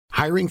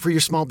Hiring for your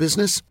small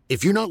business?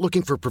 If you're not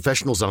looking for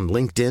professionals on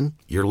LinkedIn,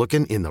 you're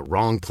looking in the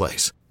wrong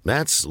place.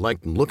 That's like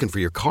looking for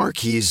your car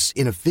keys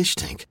in a fish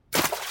tank.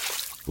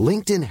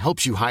 LinkedIn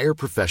helps you hire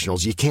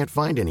professionals you can't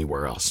find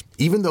anywhere else,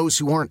 even those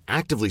who aren't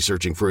actively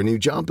searching for a new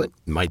job but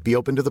might be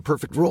open to the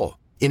perfect role.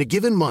 In a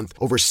given month,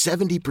 over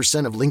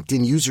 70% of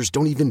LinkedIn users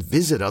don't even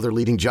visit other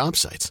leading job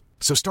sites.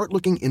 So start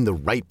looking in the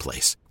right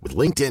place. With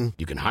LinkedIn,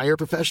 you can hire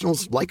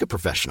professionals like a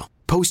professional.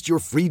 Post your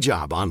free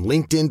job on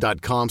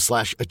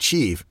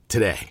linkedin.com/achieve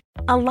today.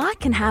 A lot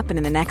can happen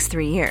in the next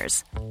 3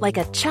 years. Like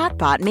a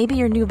chatbot may be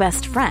your new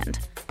best friend.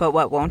 But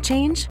what won't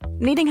change?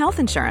 Needing health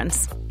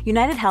insurance.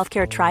 United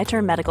Healthcare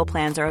Tri-Term Medical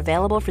Plans are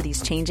available for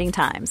these changing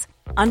times.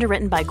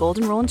 Underwritten by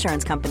Golden Rule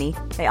Insurance Company,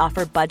 they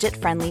offer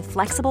budget-friendly,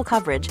 flexible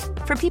coverage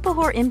for people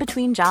who are in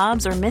between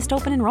jobs or missed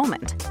open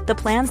enrollment. The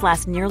plans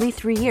last nearly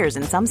 3 years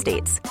in some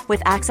states,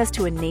 with access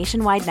to a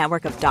nationwide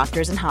network of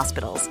doctors and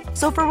hospitals.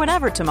 So for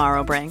whatever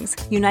tomorrow brings,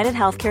 United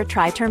Healthcare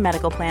Tri-Term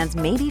Medical Plans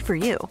may be for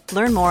you.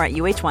 Learn more at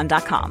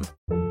uh1.com.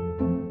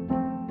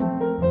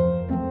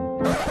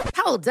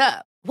 Hold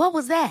up. What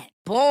was that?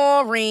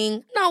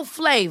 Boring. No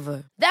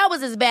flavor. That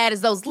was as bad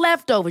as those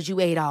leftovers you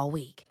ate all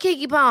week.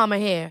 Keke Palmer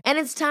here, and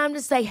it's time to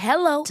say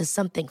hello to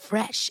something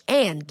fresh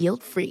and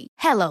guilt-free.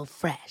 Hello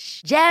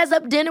Fresh. Jazz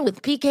up dinner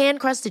with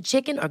pecan-crusted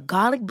chicken or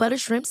garlic butter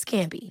shrimp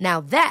scampi. Now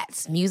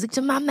that's music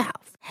to my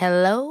mouth.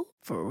 Hello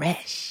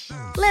Fresh.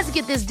 Let's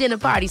get this dinner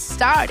party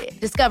started.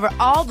 Discover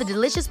all the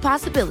delicious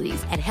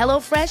possibilities at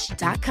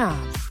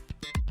hellofresh.com.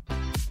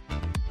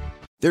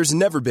 There's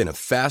never been a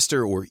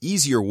faster or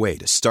easier way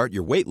to start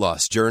your weight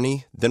loss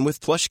journey than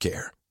with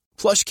PlushCare.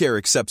 PlushCare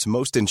accepts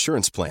most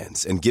insurance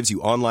plans and gives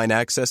you online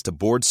access to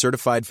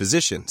board-certified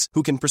physicians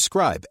who can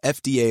prescribe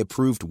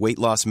FDA-approved weight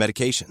loss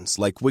medications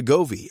like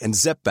Wegovy and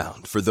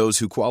Zepbound for those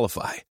who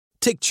qualify.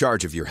 Take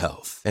charge of your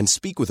health and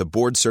speak with a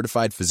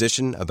board-certified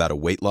physician about a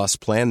weight loss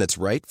plan that's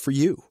right for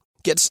you.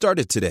 Get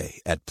started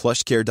today at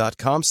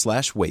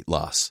plushcare.com/weight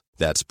loss.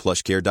 That's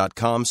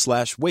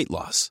plushcare.com/weight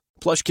loss.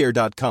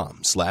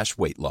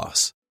 plushcare.com/weight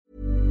loss.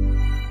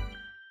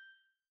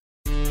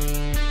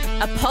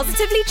 A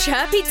positively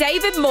chirpy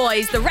David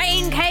Moyes. The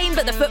rain came,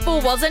 but the football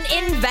wasn't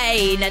in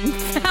vain and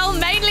fell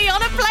mainly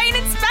on a plane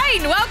in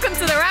Spain. Welcome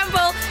to The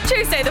Ramble.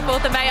 Tuesday, the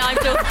 4th of May. I'm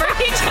Jill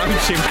Freed. I'm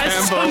Jim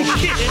Campbell.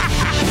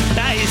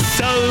 That is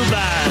so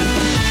bad.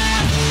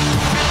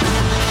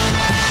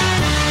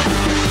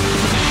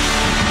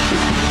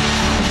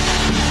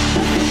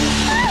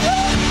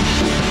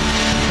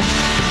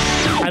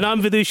 And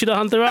I'm Vidushina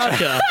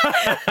Hunter-Archer.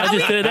 I'll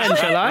just do it then,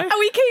 shall I? Are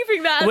we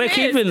keeping that? We're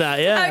keeping that,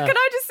 yeah. Can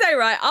I just say,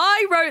 right,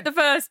 I wrote the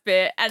first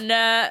bit, and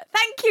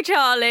thank you,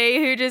 Charlie,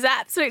 who just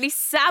absolutely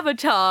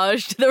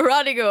sabotaged the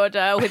running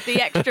order with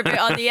the extra bit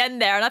on the end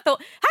there. And I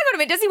thought, hang on a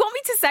minute, does he want me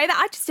to say that?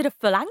 I just did a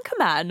full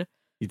Anchorman.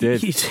 You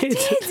did. You did.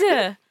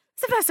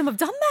 It's the first time I've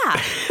done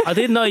that. I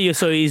didn't know you're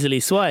so easily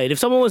swayed. If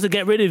someone was to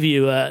get rid of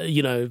you,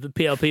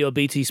 PLP or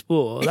BT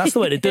Sport, that's the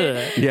way to do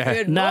it. Yeah.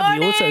 Good Nab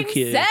the morning,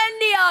 auto-cue. San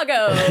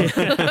Diego.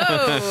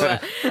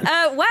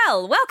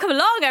 Well, welcome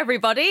along,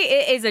 everybody.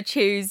 It is a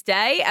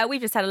Tuesday. We've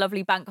just had a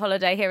lovely bank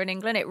holiday here in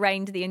England. It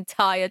rained the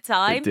entire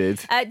time. It did.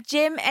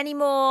 Jim, any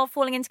more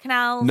falling into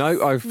canals? No,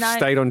 I've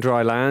stayed on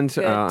dry land.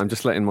 Good. I'm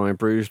just letting my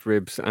bruised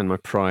ribs and my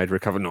pride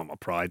recover. Not my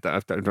pride. I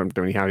don't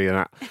do any of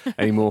that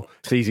anymore.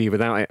 It's easy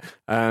without it.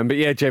 But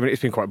yeah, Jim,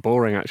 it's been quite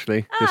boring,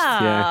 actually.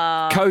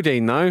 Yeah.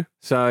 Codeine, though.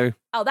 So.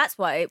 Oh, that's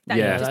why.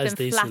 Yeah, You've just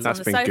been flat That's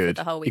on the been sofa good.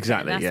 the whole weekend.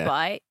 Exactly, That's yeah.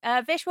 why.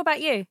 Vish, what about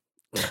you?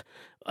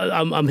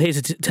 I'm here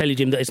to tell you,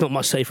 Jim, that it's not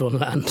much safer on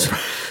land.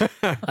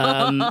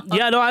 I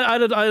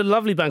had a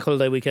lovely bank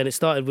holiday weekend. It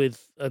started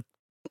with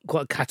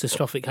quite a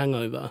catastrophic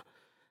hangover.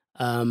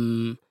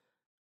 And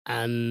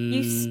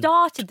you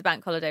started the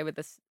bank holiday with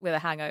a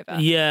hangover.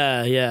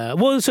 Yeah.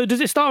 Well, so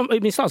does it start? I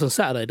mean, it starts on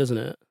Saturday, doesn't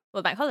it?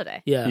 Well, bank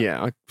holiday. Yeah.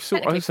 Yeah, I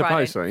Technically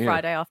suppose so. Yeah.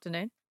 Friday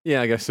afternoon.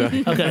 Yeah, I guess so.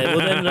 Okay,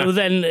 well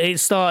then it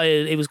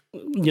started. It was,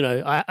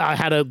 I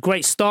had a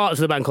great start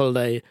to the bank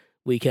holiday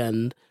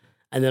weekend,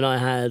 and then I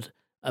had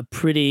a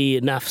pretty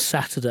naff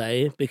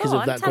Saturday because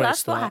of that tell great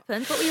us start. What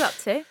happened? What were you up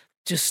to?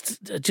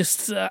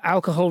 Just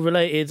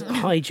alcohol-related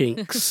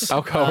hijinks.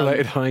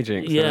 Alcohol-related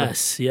hijinks.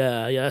 Yes,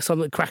 yeah.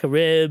 Something crack a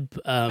rib.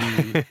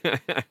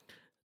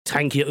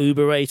 Tank your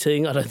Uber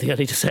rating. I don't think I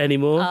need to say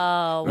anymore.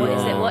 Oh, what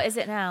is it? What is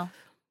it now?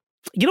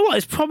 You know what?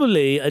 It's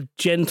probably a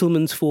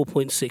gentleman's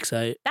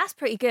 4.68. That's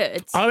pretty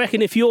good. I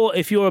reckon if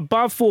you're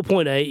above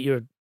 4.8, you're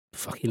a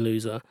fucking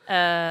loser.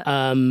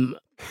 Uber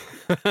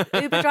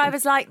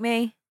drivers like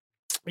me.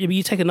 Yeah, but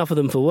you take enough of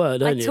them for work,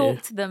 don't you? I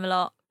talk to them a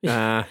lot.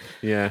 Yeah.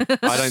 I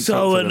don't so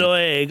talk to them.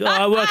 annoying.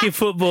 I work in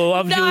football.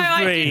 I'm No, Jules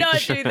I Free. do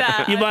not do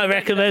that. You might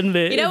recommend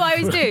me. You know what I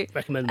always do?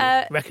 Recommend me.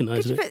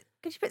 Recognise it.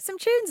 Could you put some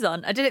tunes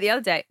on? I did it the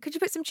other day. Could you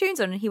put some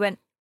tunes on? And he went,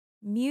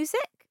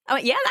 music? I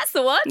went, yeah, that's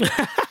the one. Get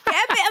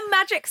a bit of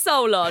Magic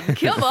Soul on.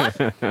 Come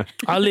on.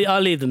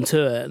 I'll leave them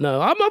to it. No,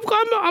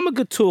 I'm a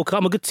good talker.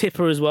 I'm a good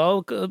tipper as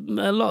well. A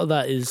lot of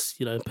that is,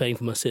 paying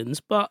for my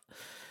sins. But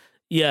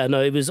yeah,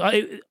 no, it was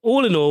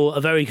all in all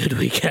a very good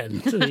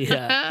weekend.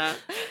 Yeah.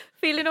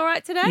 Feeling all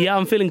right today? Yeah,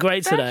 I'm feeling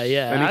great today.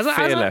 Yeah,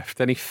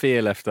 Any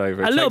fear left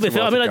over? A little bit.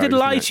 I mean, I did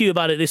lie to you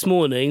about it this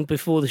morning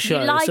before the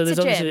show. You lied so there's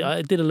to obviously Jim?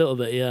 I did a little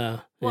bit.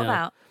 Yeah. What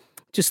about?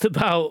 Just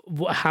about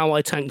how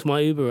I tanked my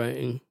Uber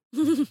rating.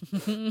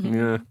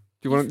 Yeah.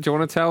 Do you want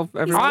to tell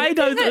everyone? I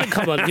don't.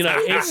 Come on,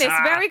 It's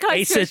very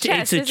close to his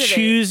chest, it's a isn't it?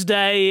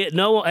 Tuesday.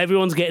 No,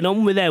 everyone's getting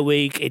on with their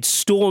week. It's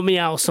stormy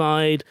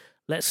outside.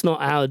 Let's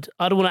not add.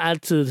 I don't want to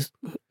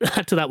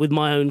add to that with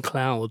my own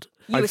cloud.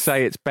 I'd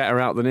say it's better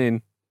out than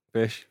in,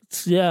 Bish.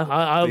 Yeah,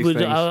 I These would.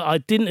 things. I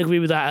didn't agree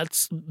with that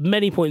at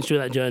many points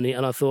during that journey,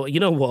 and I thought, you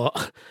know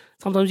what?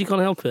 Sometimes you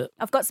can't help it.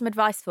 I've got some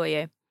advice for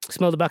you.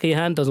 Smell the back of your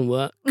hand doesn't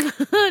work.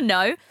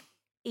 No,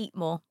 eat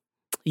more.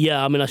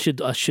 Yeah, I mean, I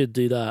should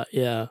do that.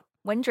 Yeah.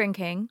 When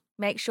drinking,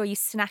 make sure you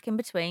snack in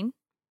between.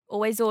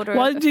 Always order.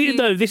 Well,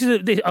 this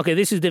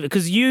is different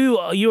because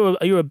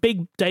you're a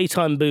big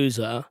daytime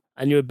boozer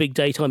and you're a big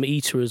daytime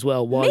eater as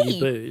well while Me? you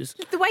booze.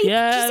 The way did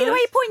you see the way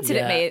you pointed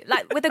at me,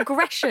 like with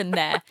aggression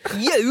there?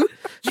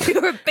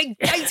 You're a big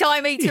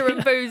daytime eater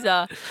and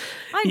boozer.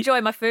 I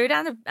enjoy my food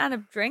and a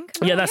drink.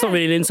 Yeah, that's not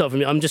really an insult for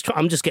me. I'm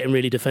just getting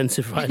really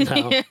defensive right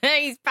now.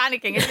 He's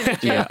panicking, isn't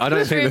he? Yeah, I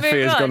don't think the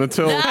fear's gone at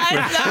all. No,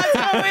 that's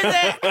not with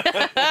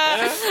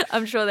it.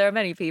 I'm sure there are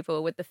many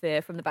people with the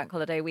fear from the bank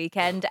holiday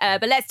weekend.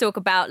 But let's talk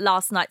about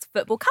last night's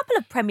football. Couple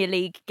of Premier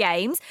League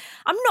games.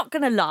 I'm not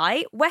going to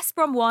lie. West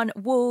Brom won,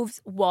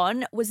 Wolves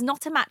won. Was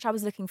not a match I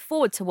was looking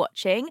forward to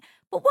watching.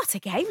 But what a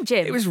game,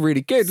 Jim. It was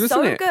really good,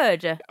 wasn't it? So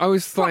good. I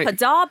was like... Proper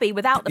derby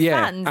without the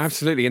fans. Yeah,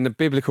 absolutely. And the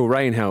biblical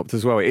rain helped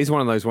as well. It is one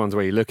of those ones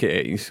where you look at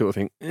it and you sort of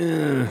think,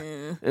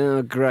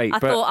 oh, great. I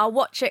thought I'll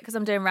watch it because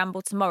I'm doing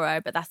Ramble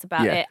tomorrow, but that's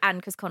about Yeah. it. And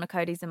because Conor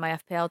Cody's in my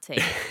FPL team.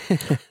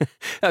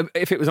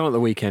 If it was on at the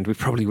weekend, we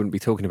probably wouldn't be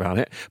talking about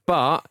it.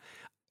 But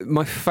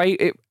my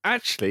it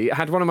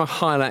had one of my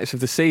highlights of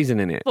the season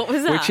in it. What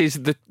was that? Which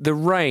is the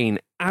rain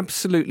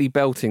absolutely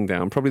belting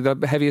down, probably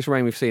the heaviest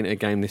rain we've seen at a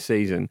game this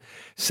season.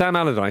 Sam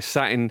Allardyce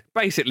sat in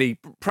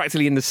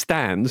practically in the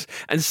stands,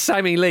 and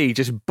Sammy Lee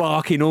just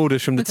barking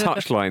orders from the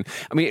touchline.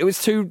 I mean, it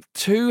was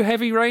too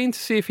heavy rain to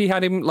see if he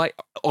had him like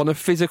on a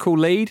physical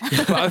lead,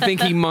 but I think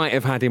he might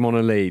have had him on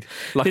a lead,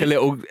 like a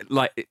little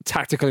like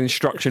tactical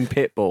instruction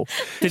pit bull.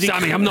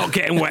 Sammy, I'm not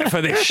getting wet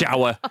for this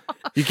shower.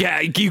 You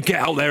get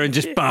out there and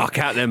just bark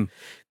at them.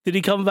 Did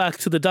he come back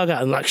to the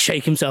dugout and like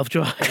shake himself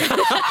dry?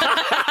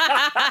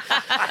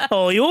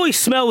 Oh, you always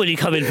smell when you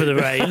come in for the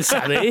rain,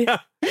 Sammy.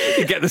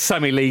 You get the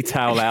Sammy Lee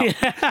towel out,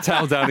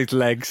 towel down his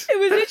legs. It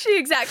was literally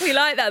exactly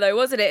like that, though,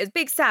 wasn't it? It was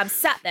Big Sam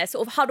sat there,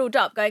 sort of huddled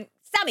up, going,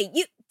 Sammy,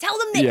 you tell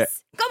them this. Yeah.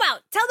 Go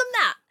out, tell them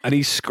that. And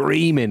he's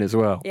screaming as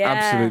well. Yeah.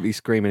 Absolutely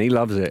screaming. He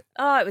loves it.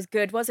 Oh, it was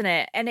good, wasn't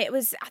it? And it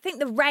was, I think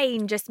the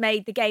rain just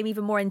made the game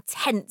even more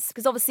intense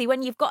because obviously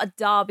when you've got a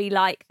derby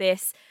like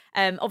this,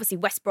 obviously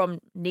West Brom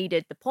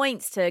needed the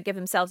points to give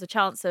themselves a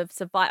chance of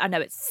survive. I know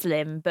it's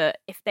slim, but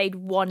if they'd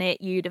won it,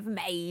 you'd have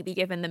maybe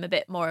given them a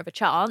bit more of a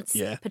chance,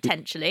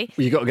 potentially.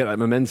 Well, you've got to get that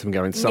momentum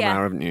going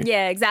somehow, haven't you?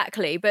 Yeah,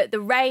 exactly. But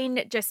the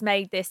rain just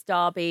made this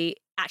derby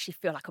actually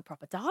feel like a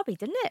proper derby,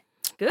 didn't it?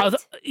 Good.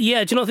 Do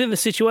you not think the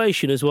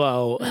situation as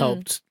well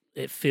helped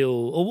it feel,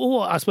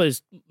 or I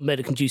suppose made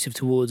it conducive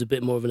towards a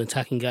bit more of an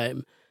attacking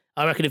game?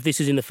 I reckon if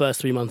this is in the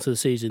first 3 months of the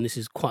season, this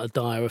is quite a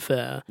dire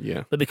affair.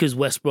 Yeah. But because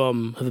West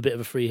Brom have a bit of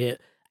a free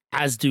hit,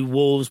 as do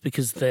Wolves,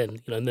 because then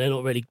they're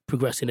not really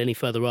progressing any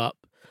further up.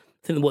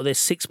 I think they're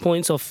 6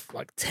 points off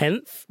like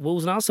 10th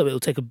Wolves now, so it'll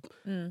take a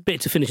bit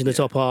to finish in the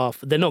top half.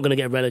 They're not going to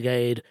get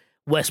relegated.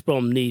 West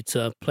Brom need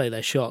to play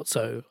their shot,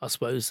 so I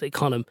suppose it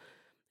kind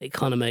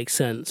of makes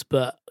sense.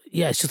 But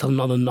yeah, it's just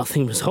another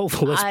nothing result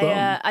for West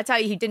Brom. I tell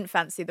you who didn't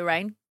fancy the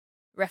rain.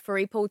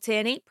 Referee Paul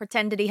Tierney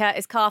pretended he hurt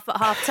his calf at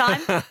half time.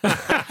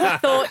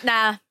 Thought,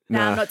 nah,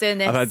 I'm not doing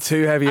this. I've had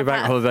too heavy a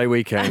bank holiday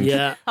weekend.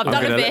 Yeah. I've I'm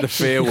done going a to bit. let the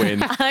fear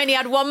win. I only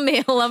had one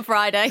meal on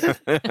Friday.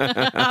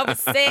 I was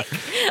sick.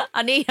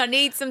 I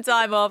need some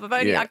time off.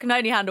 I can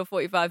only handle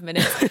 45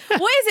 minutes.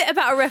 What is it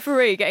about a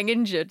referee getting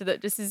injured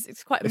that just is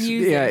it's quite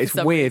amusing? Yeah, for it's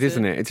some weird,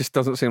 reason? isn't it? It just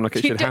doesn't seem like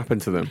it should happen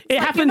to them. It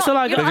happens to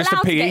like you're They're not just a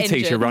allowed to PE get teacher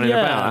injured. running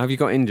Yeah. about. Have you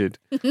got injured?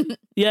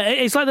 Yeah,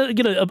 it's like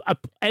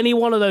any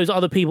one of those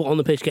other people on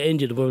the pitch get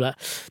injured, and we're like,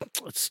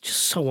 it's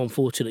just so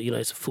unfortunate.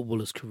 It's a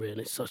footballer's career, and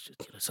it's such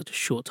a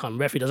short time.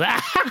 Referee does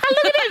that.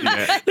 Look at him!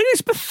 Look at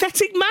this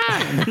pathetic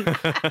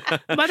man.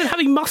 Imagine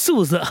having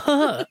muscles that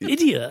hurt.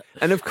 Idiot.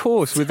 And of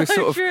course, with the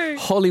sort true. of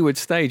Hollywood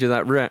stage of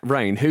that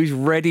rain, who's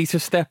ready to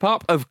step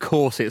up? Of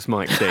course, it's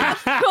Mike Dean.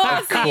 Of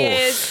course he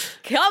is.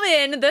 Come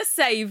in, the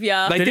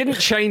saviour. They didn't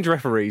change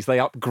referees; they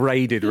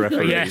upgraded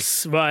referees.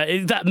 Yes,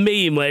 right. That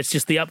meme where it's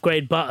just the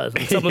upgrade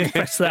button. Someone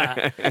press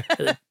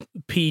that.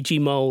 PG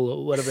Mole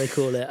or whatever they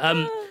call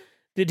it.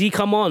 Did he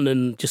come on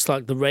and just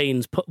like the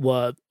reins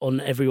were on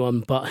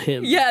everyone but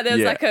him? Yeah,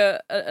 there's like a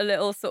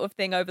little sort of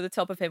thing over the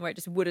top of him where it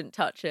just wouldn't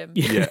touch him.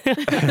 Yeah.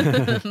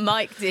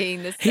 Mike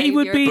Dean, the He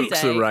would saviour be- of the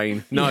Books the day.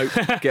 rain. No,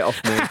 get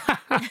off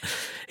me.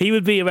 He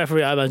would be a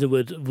referee, I imagine,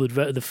 would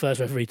the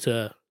first referee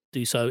to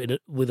do so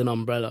with an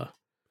umbrella.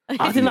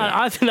 I think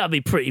that'd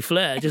be pretty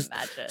flair. Just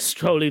Imagine.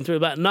 strolling through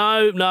about.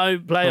 No,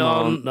 play Come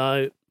on. on.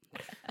 No.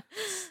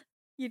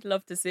 You'd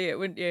love to see it,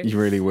 wouldn't you? You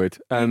really would.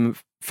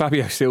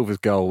 Fabio Silva's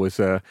goal was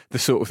the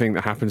sort of thing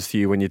that happens to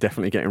you when you're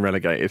definitely getting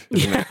relegated,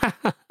 isn't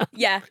it?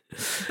 Yeah,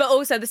 but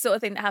also the sort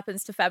of thing that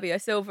happens to Fabio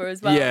Silva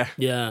as well.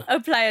 Yeah. A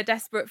player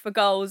desperate for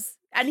goals.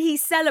 And he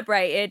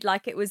celebrated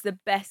like it was the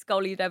best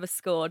goal he'd ever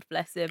scored,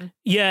 bless him.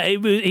 Yeah,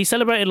 he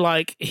celebrated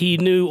like he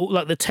knew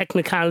like the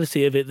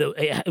technicality of it, that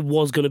it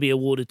was going to be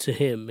awarded to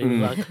him. He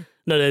was like,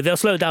 no, they'll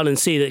slow it down and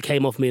see that it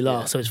came off me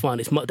last, so it's fine.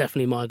 It's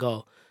definitely my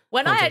goal.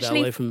 When I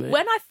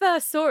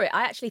first saw it,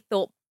 I actually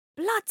thought,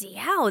 bloody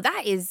hell,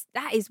 that is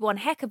one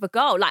heck of a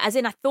goal. Like, as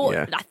in, I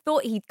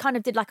thought he kind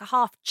of did like a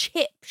half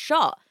chip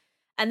shot.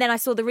 And then I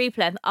saw the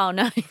replay and, oh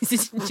no,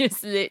 it's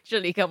just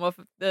literally come off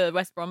the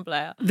West Brom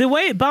player. The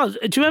way it bounced,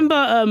 do you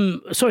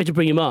remember, sorry to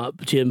bring him up,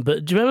 Jim,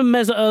 but do you remember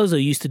Mesut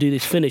Ozil used to do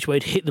this finish where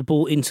he'd hit the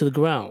ball into the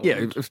ground? Yeah,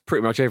 it was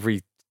pretty much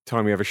every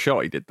time he ever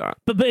shot, he did that.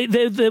 But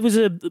there was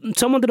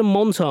someone did a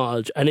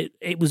montage and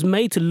it was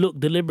made to look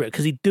deliberate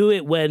because he'd do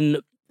it when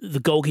the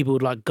goalkeeper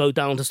would like go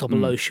down to stop a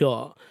low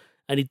shot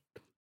and he'd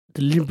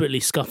deliberately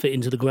scuff it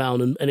into the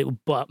ground and it would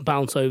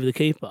bounce over the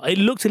keeper. It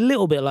looked a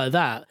little bit like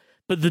that.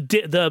 But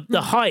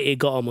the height it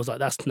got on was like,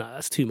 that's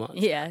too much.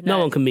 Yeah, no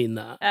one can mean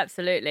that.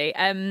 Absolutely.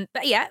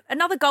 But yeah,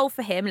 another goal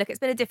for him. Look, it's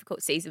been a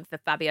difficult season for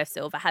Fabio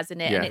Silva,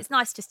 hasn't it? Yeah. And it's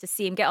nice just to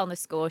see him get on the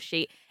score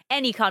sheet.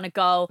 Any kind of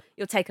goal,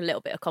 you'll take a little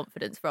bit of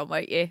confidence from,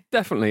 won't you?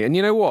 Definitely. And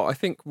you know what? I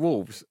think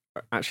Wolves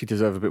actually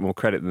deserve a bit more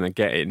credit than they're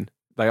getting.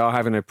 They are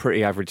having a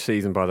pretty average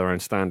season by their own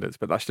standards,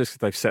 but that's just because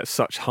they've set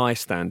such high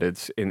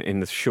standards in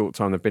the short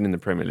time they've been in the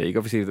Premier League.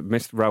 Obviously, they've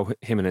missed Raul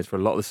Jimenez for a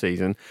lot of the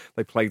season.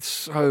 They played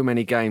so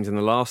many games in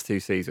the last 2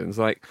 seasons.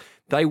 Like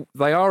they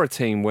are a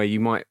team where you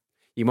might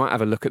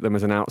have a look at them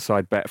as an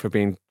outside bet for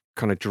being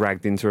kind of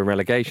dragged into a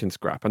relegation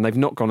scrap, and they've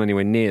not gone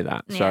anywhere near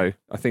that. Yeah. So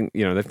I think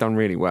they've done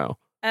really well.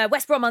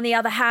 West Brom, on the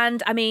other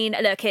hand, I mean,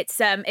 look,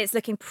 it's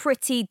looking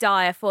pretty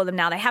dire for them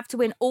now. They have to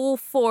win all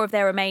 4 of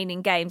their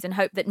remaining games and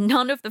hope that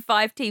none of the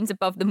 5 teams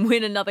above them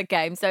win another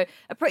game. So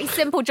a pretty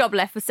simple job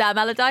left for Sam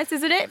Allardyce,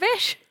 isn't it,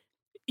 Vish?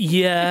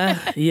 Yeah.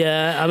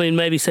 I mean,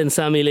 maybe send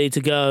Sammy Lee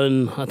to go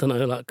and, I don't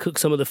know, like cook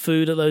some of the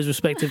food at those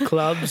respective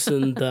clubs.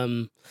 And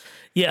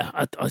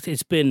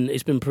it's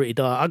been pretty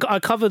dire. I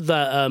covered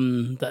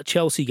that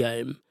Chelsea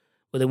game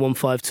where they won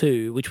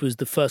 5-2, which was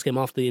the first game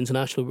after the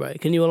international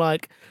break. And you were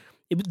like,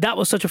 that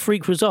was such a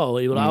freak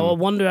result. You were like, I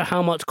wonder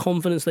how much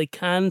confidence they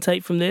can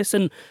take from this.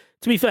 And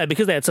to be fair,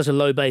 because they had such a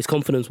low base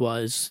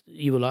confidence-wise,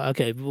 you were like,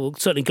 okay, well,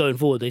 certainly going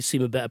forward, they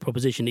seem a better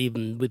proposition,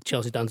 even with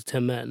Chelsea down to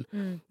 10 men.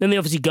 Then they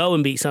obviously go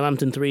and beat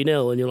Southampton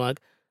 3-0, and you're like,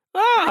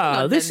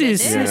 this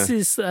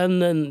is,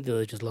 and then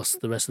they just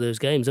lost the rest of those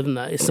games, haven't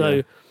they?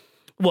 So,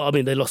 well, I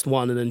mean, they lost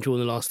 1 and then drawn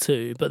the last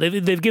 2, but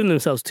they've given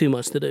themselves too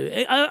much to do.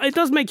 It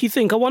does make you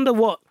think. I wonder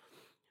what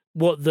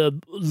the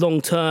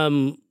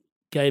long-term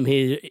game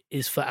here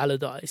is for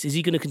Allardyce. Is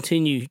he going to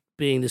continue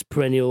being this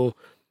perennial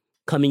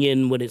coming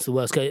in when it's the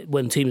worst game,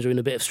 when teams are in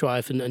a bit of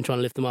strife and trying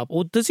to lift them up?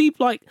 Or does he,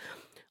 like,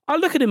 I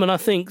look at him and I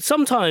think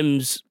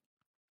sometimes,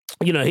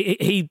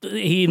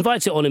 he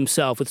invites it on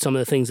himself with some of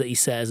the things that he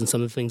says and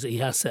some of the things that he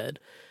has said.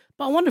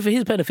 But I wonder for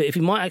his benefit if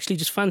he might actually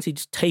just fancy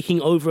just taking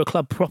over a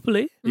club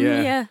properly.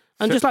 Yeah.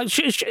 And just like,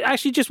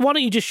 actually just, why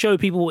don't you just show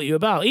people what you're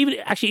about? Even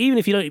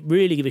if you don't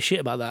really give a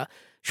shit about that,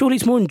 surely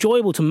it's more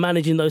enjoyable to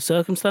manage in those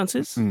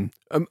circumstances.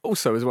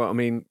 Also, as well, I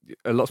mean,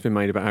 a lot's been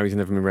made about how he's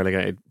never been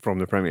relegated from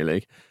the Premier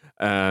League.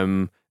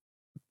 And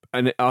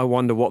I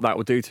wonder what that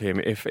will do to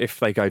him if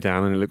they go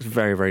down, and it looks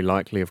very, very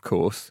likely, of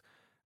course.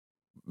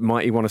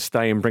 Might he want to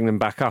stay and bring them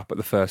back up at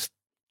the first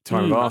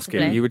time of asking?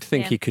 Possibly. You would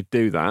think he could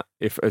do that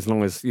as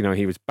long as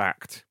he was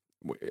backed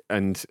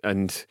and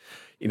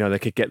they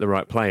could get the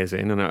right players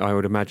in, and I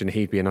would imagine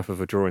he'd be enough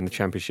of a draw in the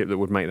Championship that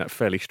would make that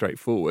fairly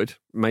straightforward.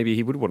 Maybe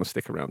he would want to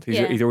stick around.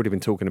 He's already been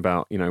talking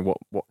about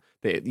what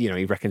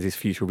he reckons his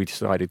future will be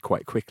decided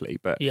quite quickly.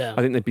 But I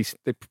think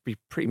they'd be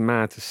pretty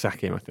mad to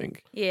sack him, I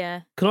think.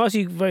 Yeah. Can I ask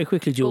you very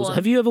quickly, Jules?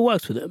 Have you ever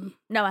worked with him?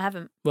 No, I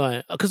haven't.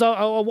 Right, because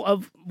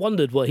I've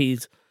wondered what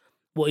he's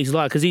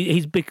like, because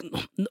he's big.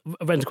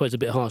 Rent-a-quote's a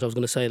bit harsh. I was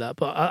going to say that,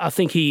 but I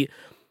think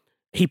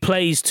he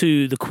plays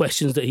to the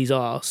questions that he's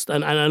asked,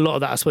 and a lot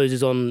of that, I suppose,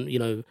 is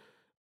on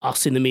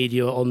us in the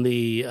media on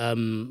the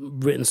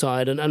written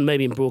side, and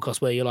maybe in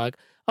broadcast where you're like,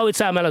 oh, it's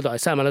Sam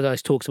Allardyce. Sam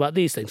Allardyce talks about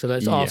these things, so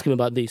let's ask him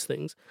about these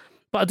things.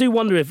 But I do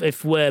wonder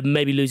if we're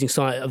maybe losing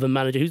sight of a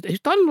manager who's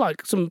done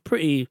like some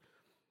pretty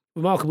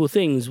remarkable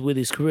things with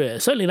his career.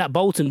 Certainly, that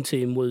Bolton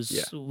team was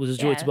a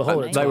joy to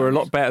behold. They were a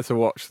lot better to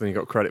watch than he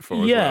got credit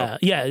for. Yeah,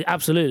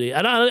 absolutely.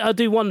 And I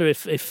do wonder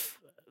if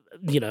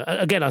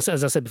again, as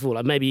I said before,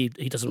 like maybe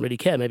he doesn't really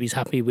care. Maybe he's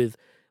happy with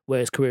where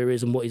his career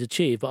is and what he's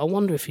achieved. But I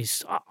wonder if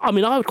I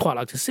mean, I would quite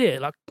like to see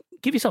it. Like,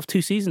 give yourself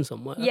 2 seasons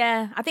somewhere.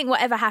 Yeah, I think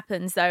whatever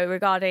happens, though,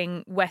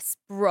 regarding West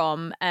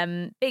Brom,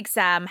 Big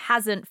Sam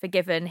hasn't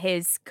forgiven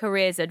his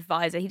careers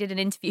advisor. He did an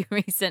interview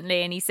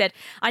recently and he said,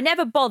 "I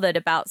never bothered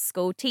about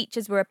school.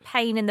 Teachers were a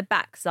pain in the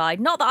backside.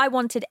 Not that I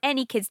wanted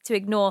any kids to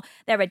ignore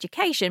their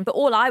education, but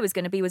all I was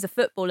going to be was a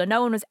footballer.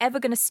 No one was ever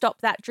going to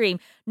stop that dream.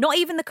 Not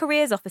even the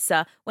careers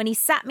officer when he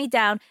sat me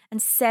down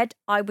and said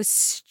I was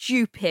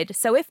stupid.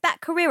 So if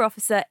that career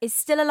officer is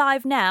still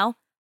alive now,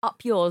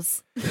 up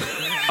yours."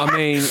 I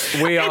mean,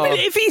 we are.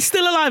 If he's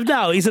still alive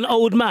now, he's an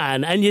old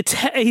man, and you're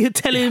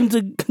telling him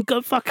to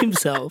go fuck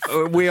himself.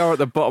 We are at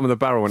the bottom of the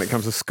barrel when it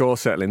comes to score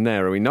settling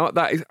there, are we not?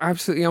 That is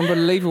absolutely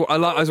unbelievable. I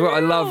like as well. I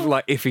love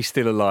like if he's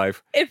still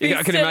alive. If he's I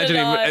can still imagine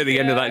alive, him at the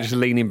end of that just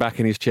leaning back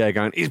in his chair,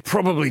 going, "He's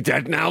probably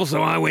dead now,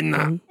 so I win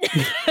that."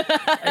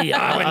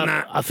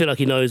 I feel like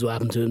he knows what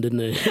happened to him, didn't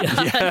he?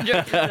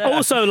 100%.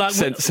 Also, like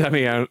Sent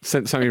Sammy round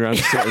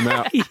to sort him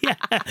out. yeah,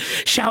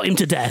 shout him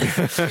to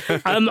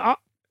death.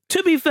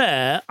 To be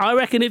fair, I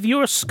reckon if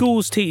you're a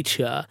school's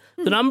teacher,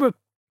 the number of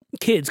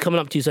kids coming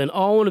up to you saying,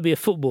 "Oh, I want to be a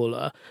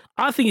footballer,"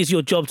 I think it's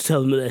your job to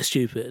tell them that they're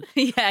stupid.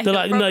 Yeah, They're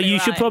like, "No, you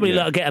should probably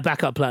Yeah. get a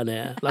backup plan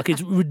here." Like,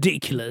 it's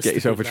ridiculous. Get to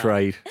yourself a think that.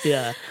 trade.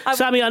 Yeah.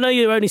 Sammy, I know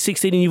you're only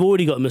 16 and you've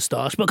already got a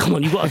moustache, but come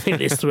on, you've got to think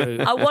this through.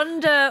 I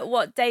wonder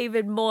what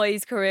David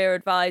Moyes' career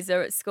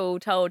advisor at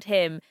school told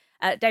him.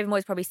 David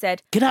Moyes probably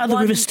said, Get out of the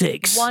River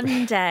Styx."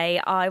 One day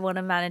I want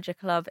to manage a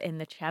club in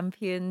the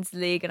Champions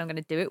League and I'm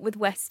going to do it with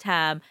West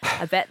Ham.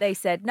 I bet they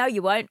said, "No,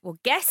 you won't." Well,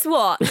 guess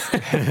what?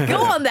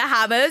 Go on, the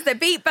Hammers. They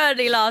beat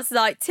Burnley last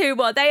night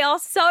 2-1. They are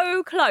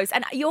so close.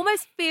 And you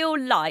almost feel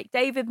like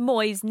David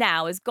Moyes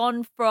now has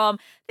gone from,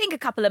 I think a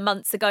couple of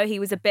months ago, he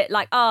was a bit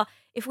like,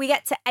 if we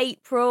get to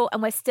April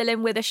and we're still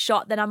in with a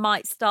shot, then I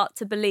might start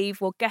to believe,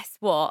 well, guess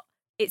what?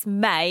 It's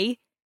May.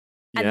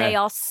 And they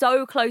are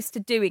so close to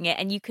doing it,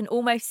 and you can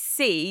almost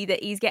see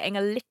that he's getting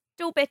a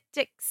little bit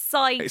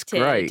excited. It's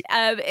great.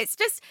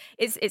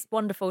 It's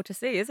wonderful to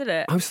see, isn't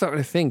it? I'm starting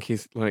to think,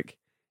 is like,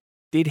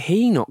 did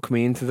he knock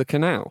me into the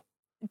canal?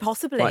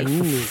 Possibly. Like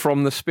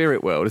from the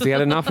spirit world? Has he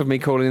had enough of me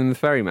calling him the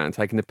ferryman,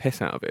 taking the piss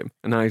out of him?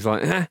 And now he's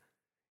like,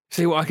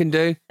 see what I can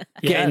do?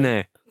 Get in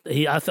there.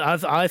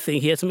 I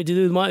think he had something to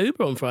do with my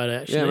Uber on Friday,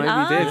 actually.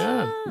 Yeah, maybe he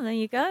did. There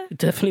you go. It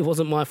definitely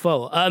wasn't my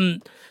fault.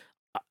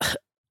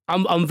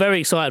 I'm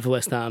very excited for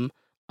West Ham.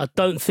 I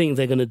don't think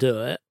they're going to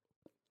do it.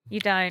 You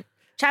don't.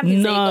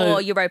 Champions League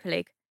or Europa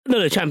League?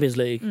 No, Champions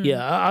League.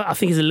 Yeah, I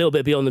think it's a little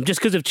bit beyond them.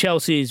 Just because of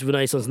Chelsea's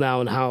renaissance now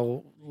and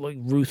how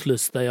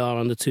ruthless they are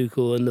under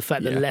Tuchel, and the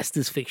fact that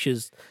Leicester's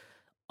fixtures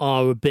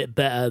are a bit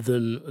better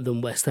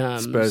than West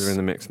Ham's. Spurs are in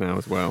the mix now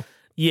as well.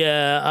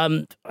 Yeah,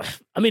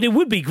 I mean, it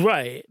would be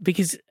great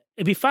because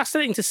it'd be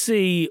fascinating to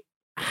see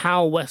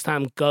how West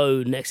Ham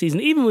go next season,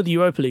 even with the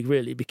Europa League,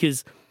 really,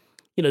 because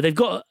they've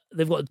got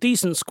a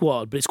decent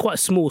squad, but it's quite a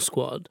small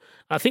squad.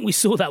 I think we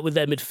saw that with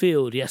their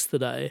midfield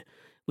yesterday,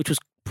 which was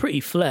pretty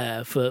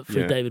flair for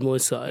David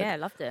Moyes' side. Yeah,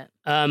 loved it.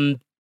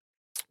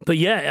 But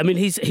yeah, I mean,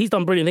 he's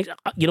done brilliant things.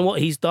 You know what?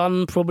 He's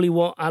done probably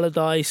what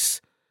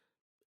Allardyce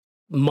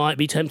might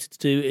be tempted to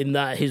do, in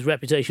that his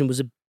reputation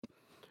was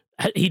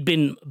he'd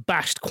been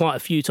bashed quite a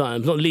few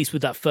times, not least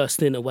with that first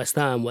stint at West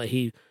Ham where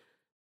he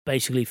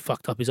basically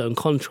fucked up his own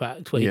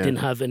contract, where he didn't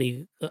have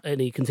any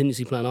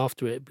contingency plan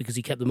after it because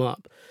he kept them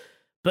up.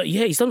 But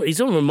yeah, he's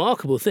done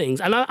remarkable things,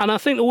 and I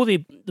think all the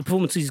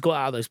performances he's got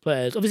out of those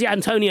players. Obviously,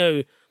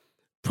 Antonio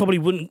probably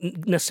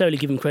wouldn't necessarily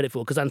give him credit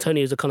for, because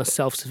Antonio is a kind of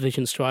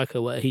self-sufficient striker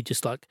where he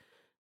just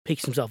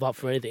picks himself up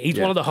for anything. He's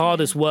one of the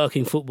hardest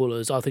working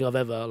footballers I think I've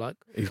ever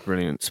he's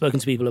brilliant. Spoken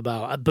to people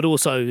about. But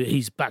also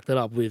he's backed that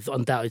up with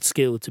undoubted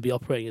skill to be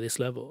operating at this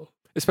level.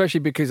 Especially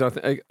because I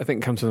think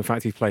it comes from the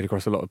fact he's played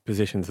across a lot of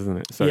positions, isn't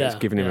it? So it's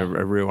given him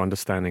a real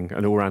understanding,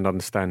 an all-round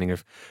understanding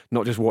of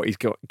not just what he's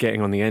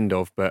getting on the end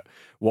of, but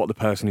what the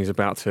person who's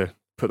about to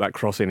put that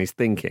cross in is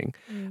thinking.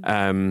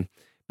 But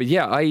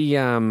yeah, we've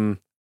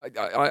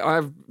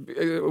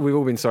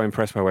all been so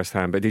impressed by West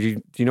Ham. But do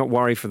you not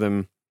worry for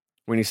them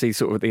when you see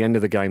sort of at the end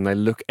of the game they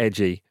look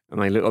edgy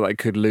and they look like they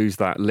could lose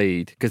that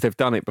lead? Because they've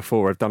done it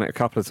before. They've done it a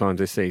couple of times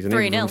this season.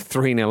 3-0.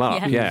 3-0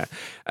 up,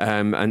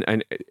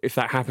 and if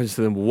that happens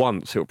to them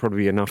once, it'll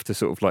probably be enough to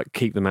sort of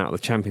keep them out of the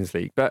Champions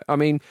League. But I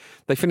mean,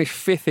 they finished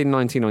 5th in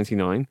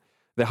 1999.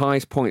 Their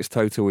highest points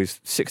total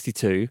is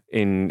 62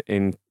 in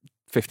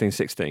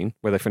 15-16,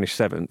 where they finished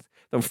 7th.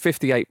 They're on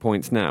 58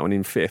 points now and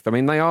in 5th. I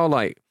mean,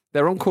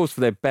 they're on course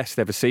for their best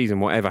ever season,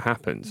 whatever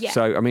happens. Yeah.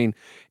 So, I mean,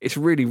 it's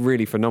really,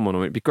 really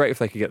phenomenal. It'd be great if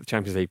they could get the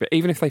Champions League, but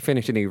even if they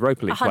finish in the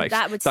Europa League place,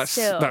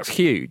 that's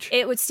huge.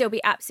 It would still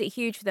be absolutely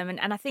huge for them.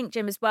 And I think,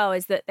 Jim, as well,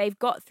 is that they've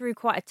got through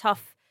quite a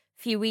tough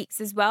few weeks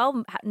as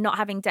well, not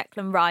having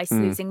Declan Rice,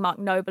 losing Mark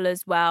Noble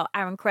as well.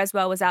 Aaron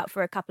Creswell was out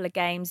for a couple of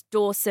games.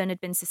 Dawson had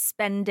been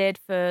suspended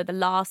for the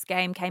last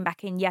game, came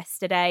back in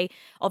yesterday.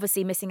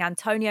 Obviously missing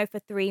Antonio for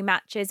 3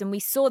 matches. And we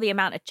saw the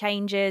amount of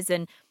changes,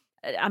 and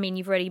I mean,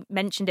 you've already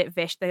mentioned it,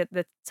 Vish,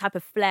 the type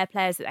of flair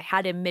players that they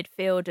had in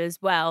midfield as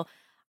well.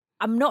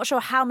 I'm not sure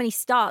how many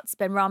starts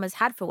Benrahma's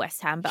had for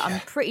West Ham, but I'm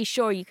pretty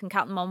sure you can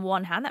count them on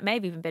one hand. That may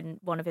have even been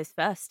one of his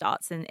first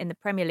starts in the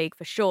Premier League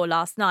for sure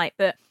last night.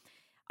 But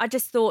I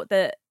just thought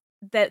that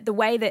the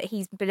way that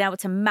he's been able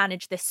to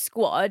manage this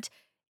squad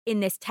in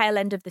this tail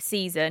end of the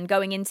season,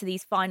 going into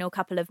these final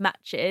couple of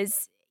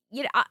matches,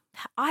 you know,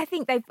 I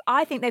think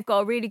they've got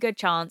a really good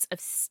chance of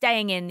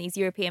staying in these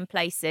European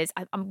places.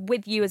 I'm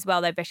with you as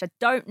well, though, Vish. I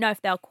don't know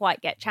if they'll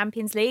quite get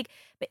Champions League,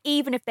 but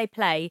even if they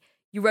play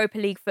Europa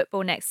League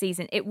football next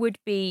season, it would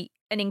be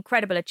an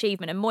incredible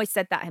achievement. And Moyes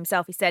said that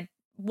himself. He said,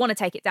 want to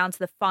take it down to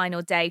the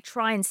final day,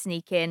 try and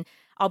sneak in.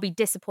 I'll be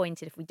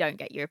disappointed if we don't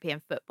get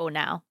European football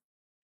now.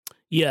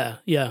 Yeah.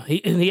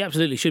 He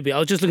absolutely should be. I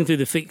was just looking through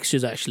the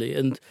fixtures, actually,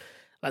 and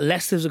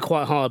Leicester's are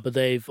quite hard, but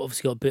they've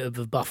obviously got a bit of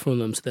a buffer on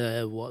them,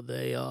 so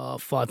they are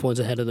 5 points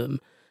ahead of them.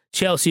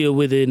 Chelsea are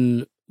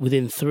within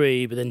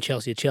 3, but then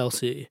Chelsea are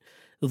Chelsea.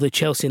 Although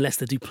Chelsea and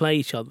Leicester do play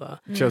each other.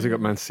 Chelsea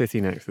got Man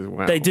City next as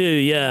well. They do,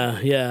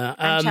 yeah.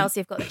 And Chelsea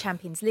have got the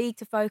Champions League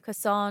to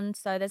focus on,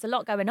 so there's a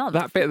lot going on.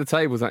 That bit of the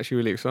table is actually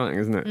really exciting,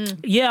 isn't it?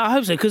 Yeah, I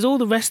hope so, because all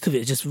the rest of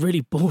it is just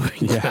really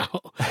boring now.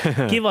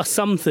 Give us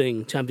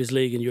something, Champions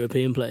League and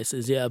European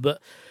places, yeah.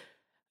 But,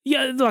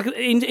 yeah, like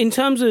in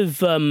terms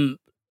of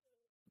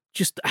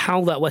just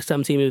how that West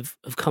Ham team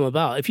have come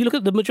about, if you look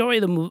at the majority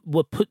of them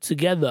were put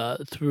together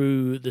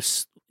through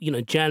this,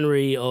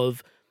 January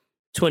of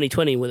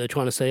 2020, where they're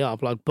trying to stay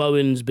up. Like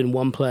Bowen's been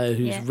one player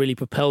who's really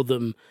propelled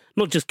them,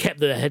 not just kept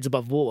their heads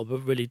above water, but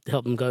really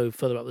helped them go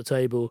further up the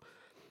table.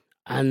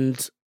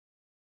 And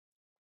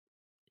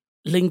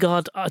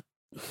Lingard,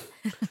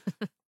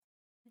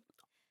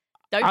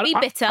 Don't be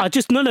bitter. I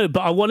just but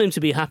I want him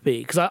to be happy,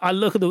 because I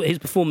look at his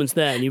performance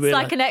there, and you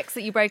realise, it's like an ex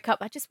that you break up.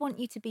 I just want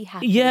you to be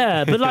happy.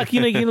 Yeah, but like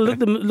you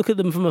look at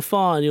them from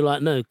afar, and you're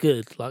like, no,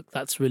 good. Like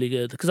that's really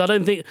good, because I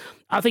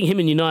think him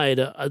and United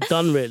are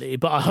done really,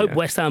 but I hope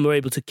West Ham are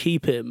able to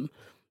keep him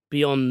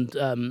beyond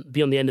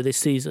the end of this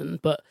season.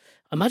 But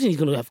I imagine he's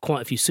going to have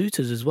quite a few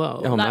suitors as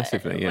well. Oh,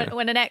 massively, yeah.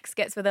 When an ex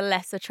gets with a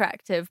less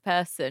attractive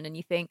person, and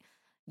you think,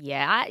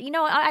 I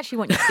actually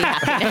want you to be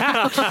happy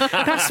now.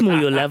 That's more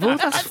your level.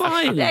 That's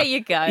fine. There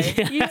you go.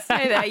 Yeah. You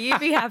stay there. You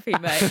be happy,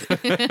 mate.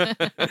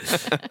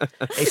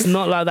 It's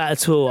not like that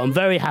at all. I'm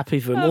very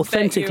happy for him.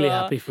 Authentically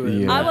happy for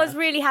him. Yeah. I was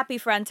really happy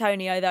for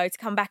Antonio, though, to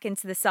come back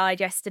into the side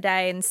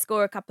yesterday and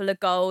score a couple of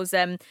goals.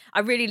 I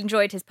really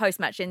enjoyed his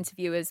post-match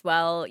interview as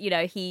well.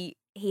 He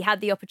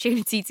had the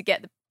opportunity to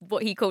get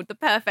what he called the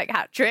perfect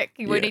hat trick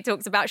when he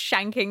talks about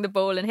shanking the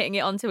ball and hitting it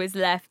onto his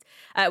left,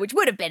 which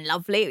would have been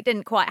lovely. It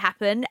didn't quite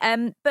happen.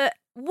 But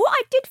what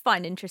I did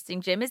find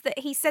interesting, Jim, is that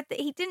he said that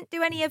he didn't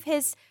do any of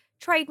his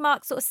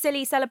trademark sort of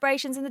silly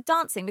celebrations and the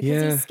dancing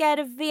because he's scared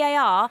of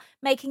VAR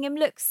making him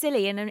look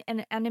silly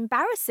and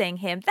embarrassing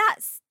him.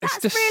 That's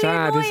just really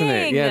sad, annoying. Isn't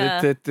it?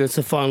 Yeah,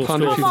 the final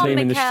punditry team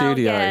in the Mikel,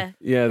 studio.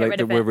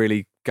 They were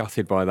really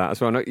gutted by that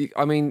as well.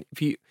 I mean,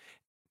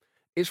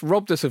 it's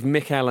robbed us of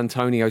Mikel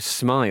Antonio's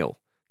smile.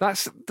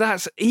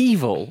 That's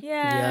evil.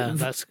 Yeah,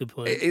 that's a good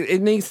point.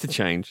 It needs to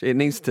change. It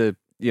needs to,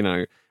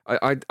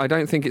 I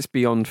don't think it's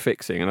beyond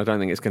fixing, and I don't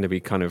think it's going to be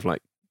kind of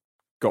like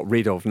got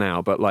rid of now,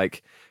 but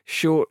like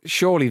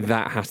surely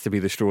that has to be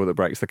the straw that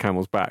breaks the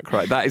camel's back,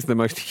 right? That is the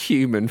most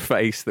human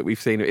face that we've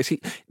seen.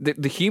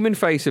 The human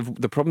face of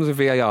the problems of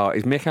VAR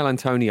is Mikel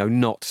Antonio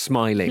not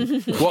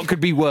smiling. What could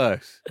be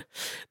worse?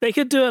 They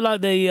could do it like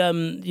they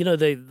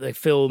they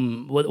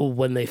film, or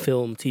when they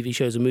film TV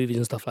shows and movies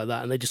and stuff like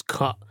that, and they just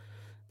cut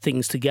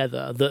things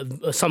together.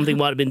 That something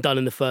might have been done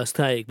in the first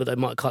take, but they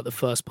might cut the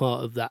first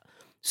part of that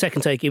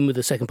second take in with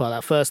the second part of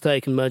that first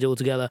take and merge it all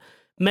together.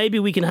 Maybe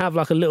we can have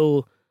like a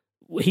little,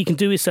 he can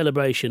do his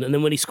celebration, and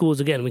then when he scores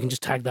again, we can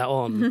just tag that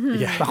on,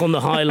 like on the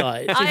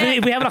highlights.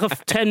 If we have like a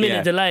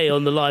 10-minute delay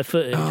on the live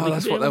footage,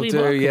 that's what they'll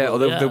do. Yeah, or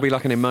there'll be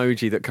like an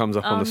emoji that comes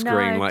up on the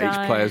screen, like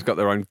each player's got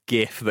their own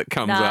GIF that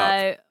comes up.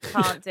 No,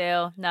 can't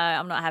deal. No,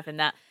 I'm not having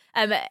that.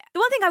 The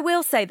one thing I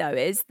will say though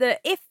is that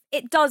if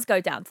it does go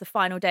down to the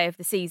final day of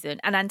the season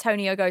and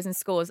Antonio goes and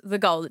scores the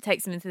goal that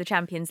takes him into the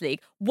Champions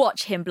League,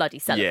 watch him bloody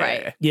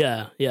celebrate.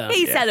 Yeah.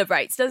 He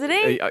celebrates, doesn't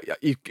he?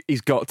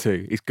 He's got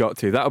to.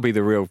 That'll be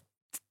the real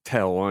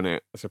tell, won't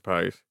it? I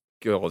suppose.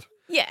 God.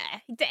 Yeah,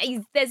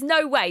 there's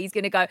no way he's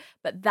going to go,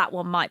 but that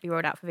one might be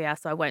ruled out for VAR,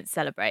 so I won't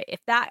celebrate.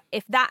 If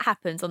that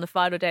happens on the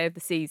final day of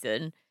the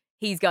season,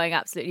 he's going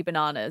absolutely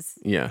bananas.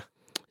 Yeah.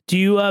 Do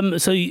you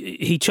so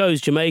he chose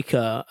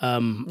Jamaica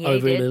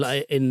over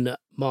in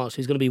March.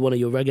 He's going to be one of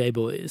your reggae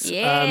boys.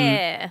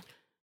 Yeah.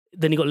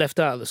 Then he got left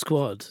out of the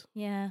squad.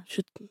 Yeah.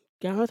 Should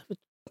Gareth have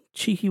a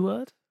cheeky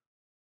word?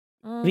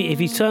 If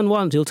he's turned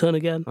once, he'll turn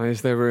again. Oh,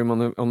 is there room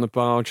on the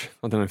barge?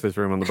 I don't know if there's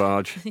room on the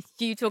barge.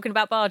 You talking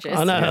about barges?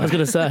 I know. I was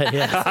going to say.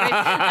 Yeah.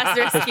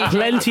 That's risky.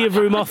 Plenty of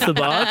room off the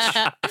barge.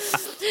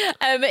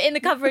 In the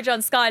coverage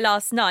on Sky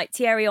last night,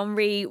 Thierry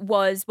Henry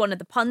was one of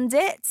the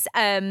pundits.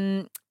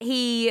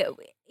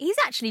 He's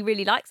actually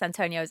really likes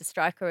Antonio as a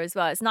striker as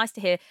well. It's nice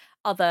to hear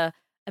other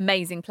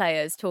amazing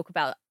players talk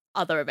about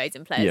other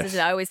amazing players. Yes.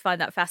 Isn't it? I always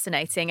find that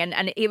fascinating.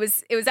 And it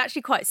was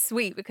actually quite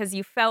sweet because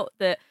you felt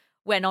that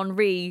when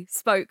Henry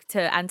spoke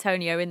to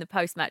Antonio in the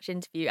post-match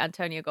interview,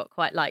 Antonio got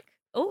quite like,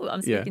 oh,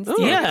 I'm speaking to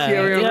you. Yeah,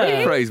 Thierry Henry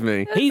yeah. praised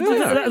me.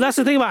 That's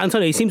the thing about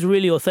Antonio. He seems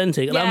really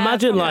authentic. And I Yeah,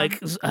 imagine yeah.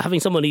 like having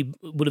someone he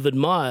would have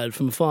admired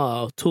from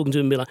afar, talking to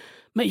him and being like,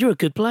 mate, you're a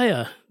good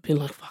player. Being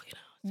like, fucking hell.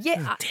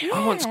 Yeah,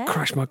 I once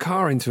crashed my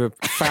car into a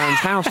fan's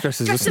house dressed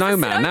as a Dressed as a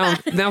snowman.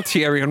 Now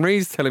Thierry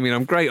Henry's telling me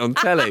I'm great on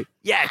telly.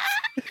 Yes.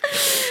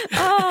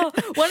 Oh,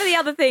 one of the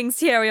other things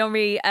Thierry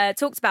Henry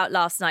talked about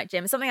last night,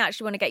 Jim, something I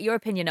actually want to get your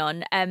opinion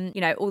on.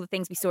 All the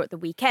things we saw at the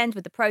weekend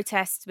with the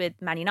protests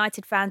with Man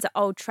United fans at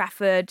Old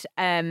Trafford,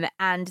 and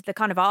the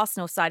kind of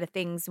Arsenal side of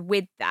things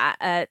with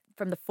that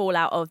from the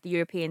fallout of the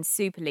European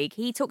Super League.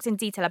 He talked in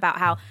detail about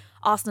how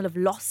Arsenal have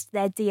lost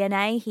their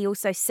DNA. He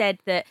also said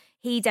that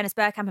he, Dennis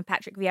Bergkamp and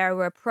Patrick Vieira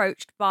were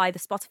approached by the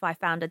Spotify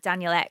founder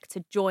Daniel Ek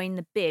to join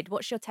the bid.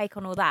 What's your take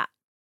on all that?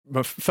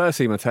 But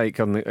firstly, my take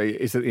on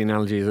is that the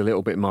analogy is a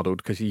little bit muddled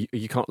because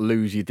you can't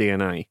lose your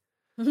DNA,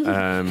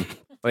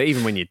 like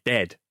even when you're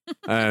dead.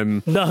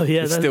 No,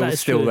 yeah, it's that is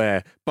still true.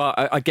 there.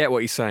 But I get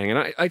what he's saying,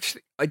 and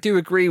I do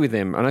agree with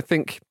him, and I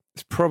think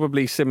it's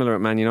probably similar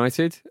at Man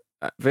United,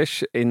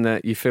 Vish, in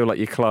that you feel like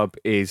your club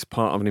is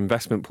part of an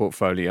investment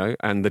portfolio,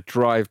 and the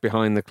drive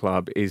behind the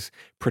club is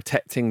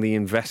protecting the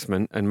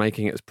investment and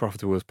making it as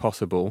profitable as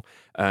possible,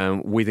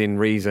 within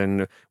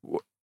reason,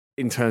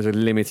 in terms of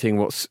limiting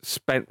what's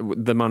spent,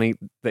 the money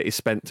that is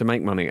spent to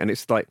make money. And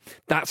it's like,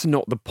 that's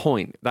not the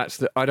point.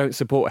 I don't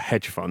support a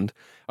hedge fund.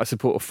 I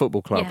support a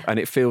football club. Yeah. And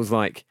it feels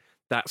like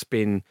that's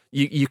been,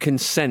 you can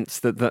sense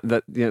that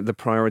the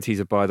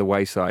priorities are by the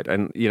wayside.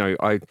 And,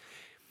 I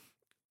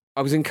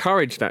was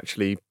encouraged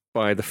actually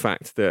by the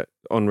fact that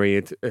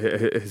Henry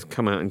has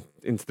come out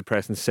into the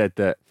press and said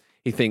that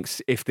he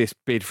thinks if this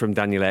bid from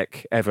Daniel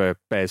Ek ever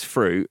bears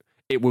fruit,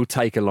 it will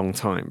take a long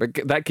time.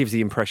 But that gives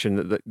the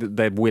impression that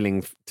they're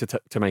willing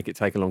to make it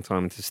take a long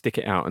time and to stick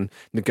it out and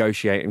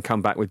negotiate and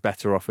come back with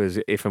better offers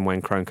if and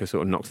when Kroenke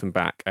sort of knocks them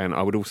back. And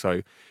I would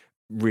also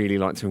really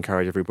like to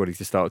encourage everybody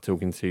to start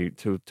talking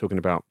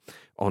about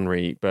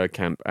Henry,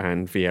 Bergkamp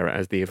and Vieira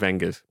as the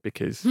Avengers,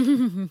 because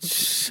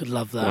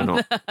Love that. why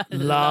not?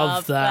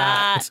 Love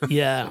that.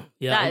 Yeah.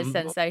 That is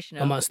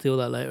sensational. I might steal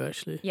that later,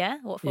 actually. Yeah?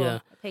 What for? Yeah.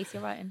 A piece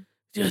you're writing?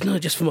 No,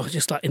 just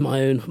like in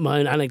my own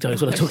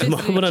anecdotes when I talk to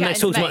when I next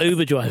talk to my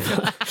Uber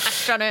driver.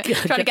 trying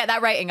to get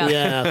that rating up.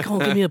 Yeah, come on,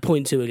 give me a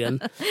 0.2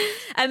 again.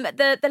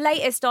 The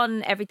latest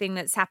on everything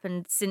that's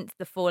happened since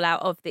the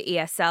fallout of the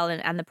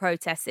ESL and the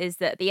protests is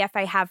that the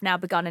FA have now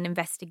begun an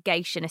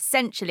investigation,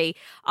 essentially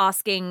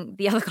asking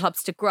the other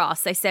clubs to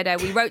grass. They said,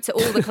 we wrote to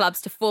all the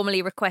clubs to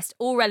formally request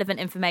all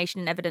relevant information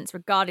and evidence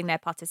regarding their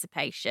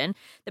participation.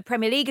 The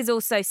Premier League is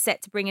also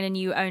set to bring in a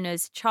new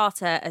owner's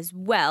charter as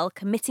well,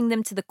 committing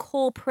them to the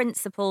core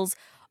principles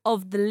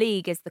of the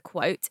league, is the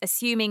quote,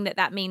 assuming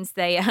that means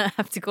they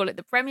have to call it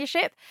the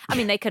Premiership. I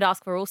mean, they could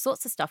ask for all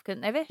sorts of stuff,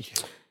 couldn't they, Vish?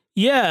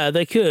 Yeah,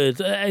 they could.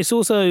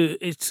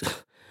 It's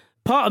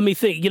part of me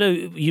think,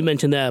 you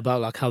mentioned there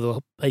about like how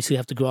they'll basically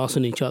have to grass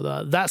on each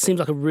other. That seems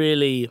like a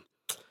really,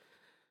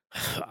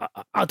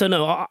 I don't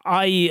know.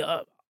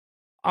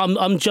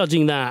 I'm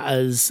judging that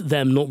as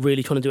them not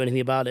really trying to do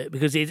anything about it,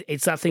 because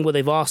it's that thing where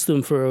they've asked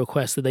them for a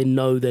request that they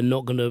know they're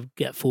not going to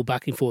get full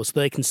backing for, so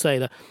they can say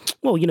that,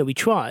 well, we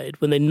tried,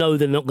 when they know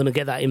they're not going to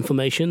get that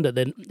information, that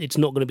then it's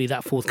not going to be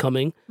that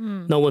forthcoming.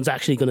 No one's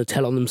actually going to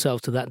tell on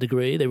themselves to that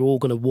degree. They're all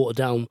going to water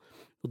down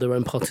their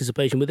own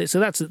participation with it. So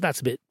that's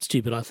a bit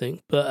stupid, I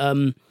think. But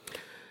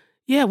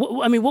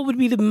what would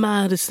be the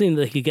maddest thing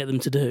that they could get them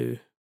to do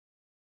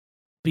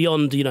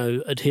beyond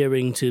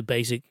adhering to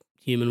basic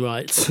human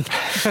rights?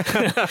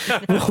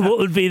 What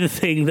would be the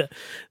thing that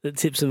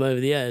tips them over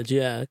the edge?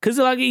 Yeah, because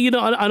I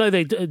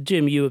know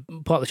Jim, you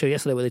were part of the show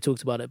yesterday where they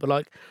talked about it, but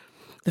like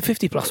the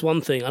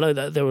 50+1 thing, I know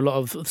that there were a lot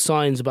of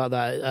signs about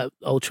that at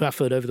Old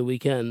Trafford over the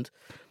weekend.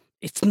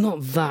 It's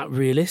not that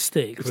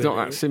realistic. It's really.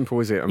 not that simple,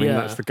 is it? I mean,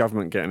 Yeah. that's the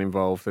government getting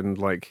involved and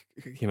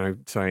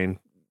saying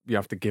you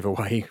have to give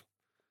away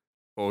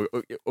or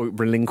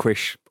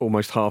relinquish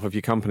almost half of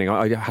your company.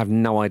 I have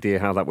no idea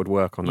how that would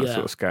work on that Yeah.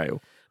 sort of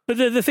scale. But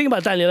the thing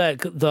about Daniel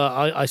Ek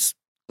that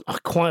I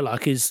quite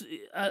like is,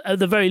 at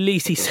the very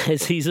least, he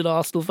says he's an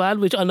Arsenal fan,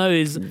 which I know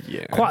is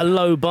quite a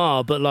low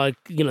bar. But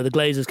the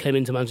Glazers came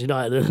into Manchester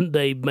United and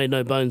they made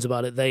no bones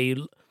about it. They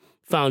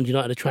found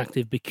United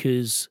attractive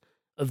because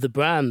of the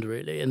brand,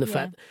 really, and the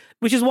fact,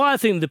 which is why I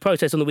think the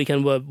protests on the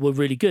weekend were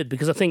really good,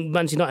 because I think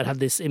Manchester United had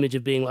this image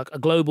of being like a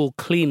global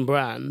clean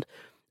brand,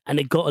 and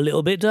it got a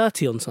little bit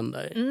dirty on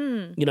Sunday.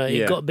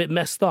 It got a bit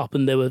messed up,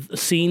 and there were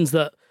scenes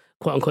that,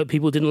 quote unquote,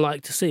 people didn't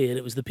like to see, and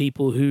it was the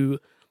people who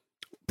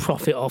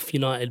profit off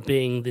United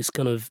being this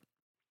kind of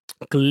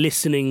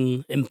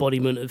glistening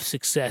embodiment of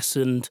success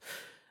and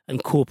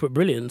and corporate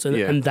brilliance,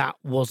 and that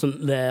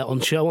wasn't there on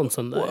show on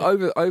Sunday.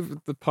 Well, over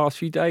the past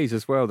few days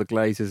as well, the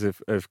Glazers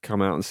have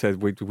come out and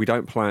said we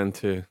don't plan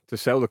to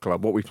sell the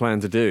club. What we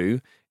plan to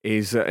do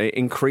is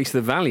increase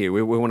the value.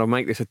 We want to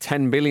make this a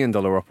 $10 billion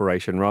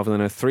operation rather than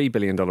a $3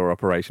 billion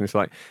operation. It's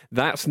like,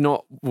 that's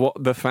not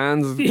what the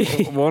fans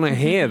want to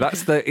hear.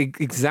 That's the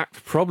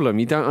exact problem.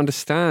 You don't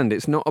understand.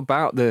 It's not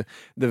about the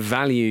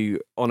value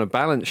on a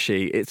balance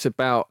sheet. It's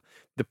about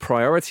the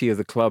priority of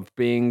the club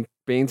being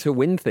to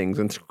win things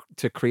and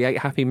to create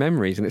happy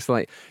memories. And it's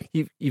like,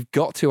 you've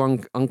got to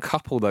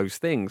uncouple those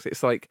things.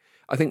 It's like,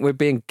 I think we're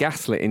being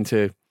gaslit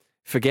into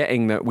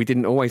forgetting that we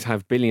didn't always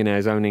have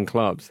billionaires owning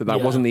clubs,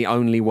 that wasn't the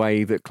only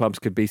way that clubs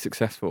could be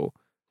successful.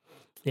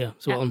 Yeah,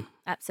 so on.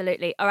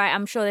 Absolutely. All right,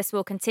 I'm sure this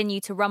will continue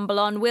to rumble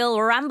on.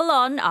 We'll ramble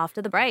on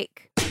after the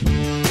break.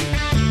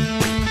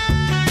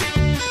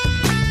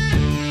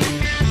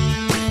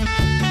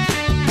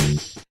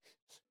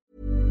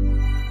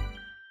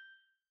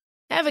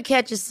 Ever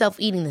catch yourself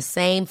eating the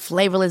same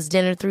flavorless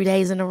dinner 3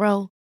 days in a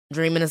row?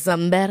 Dreaming of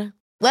something better?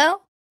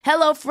 Well,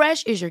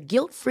 HelloFresh is your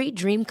guilt-free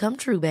dream come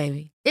true,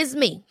 baby. It's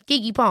me,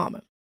 Keke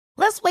Palmer.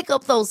 Let's wake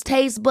up those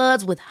taste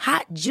buds with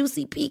hot,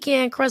 juicy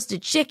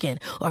pecan-crusted chicken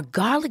or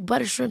garlic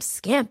butter shrimp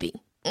scampi.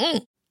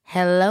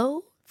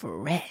 Hello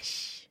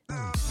Fresh.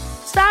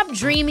 Stop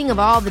dreaming of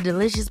all the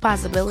delicious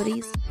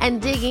possibilities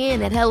and dig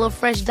in at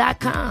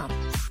HelloFresh.com.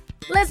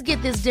 Let's get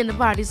this dinner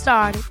party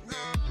started.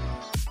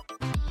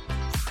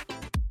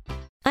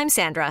 I'm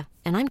Sandra,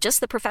 and I'm just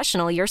the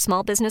professional your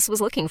small business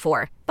was looking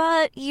for.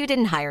 But you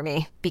didn't hire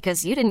me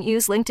because you didn't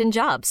use LinkedIn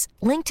Jobs.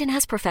 LinkedIn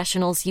has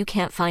professionals you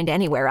can't find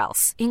anywhere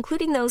else,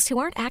 including those who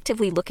aren't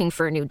actively looking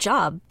for a new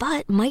job,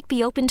 but might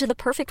be open to the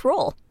perfect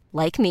role,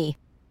 like me.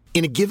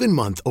 In a given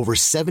month, over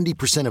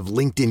 70% of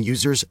LinkedIn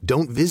users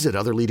don't visit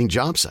other leading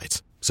job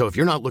sites. So if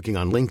you're not looking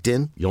on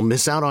LinkedIn, you'll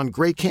miss out on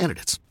great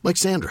candidates like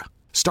Sandra.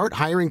 Start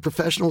hiring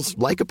professionals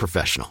like a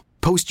professional.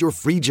 Post your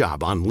free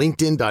job on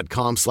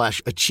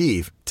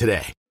linkedin.com/achieve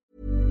today.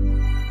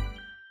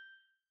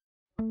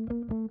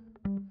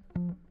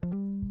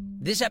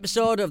 This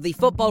episode of the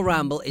Football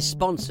Ramble is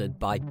sponsored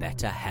by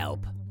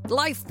BetterHelp.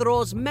 Life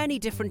throws many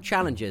different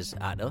challenges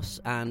at us,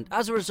 and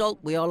as a result,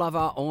 we all have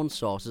our own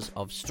sources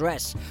of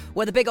stress.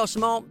 Whether big or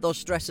small, those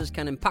stresses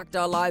can impact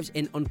our lives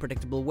in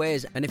unpredictable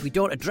ways, and if we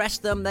don't address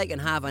them, they can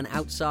have an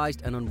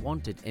outsized and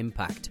unwanted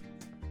impact.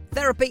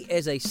 Therapy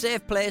is a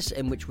safe place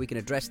in which we can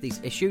address these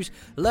issues,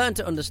 learn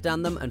to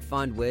understand them, and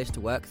find ways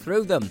to work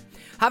through them.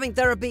 Having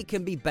therapy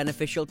can be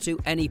beneficial to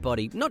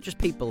anybody, not just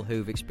people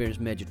who've experienced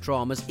major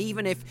traumas,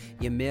 even if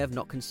you may have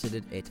not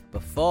considered it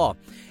before.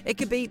 It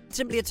could be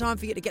simply a time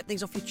for you to get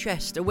things off your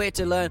chest, a way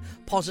to learn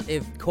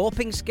positive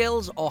coping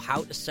skills or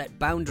how to set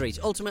boundaries.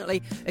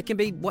 Ultimately, it can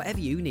be whatever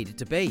you need it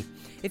to be.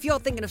 If you're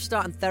thinking of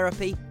starting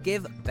therapy,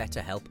 give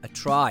BetterHelp a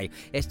try.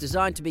 It's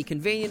designed to be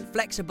convenient,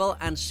 flexible,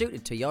 and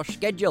suited to your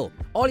schedule.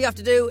 All you have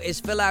to do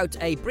is fill out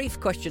a brief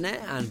questionnaire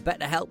and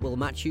BetterHelp will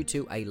match you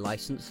to a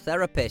licensed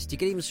therapist. You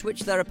can even switch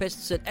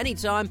therapists at any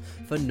time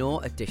for no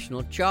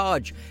additional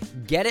charge.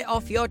 Get it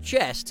off your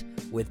chest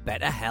with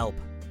BetterHelp.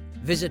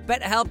 Visit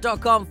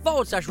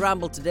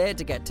betterhelp.com/ramble today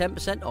to get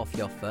 10% off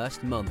your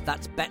first month.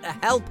 That's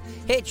BetterHelp,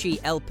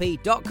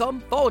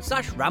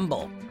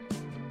 HELP.com/ramble.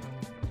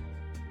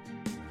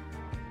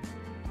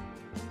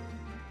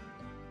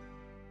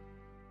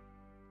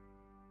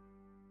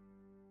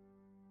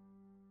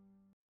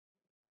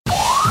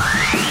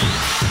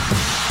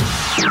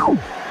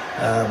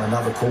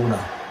 Another corner.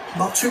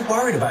 Not too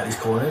worried about these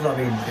corners. I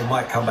mean, it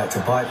might come back to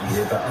bite me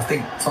here, but I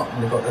think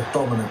Tottenham have got the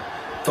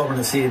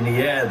dominancy in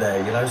the air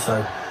there, you know,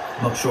 so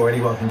I'm not sure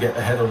anyone can get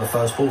the head on the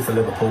first ball for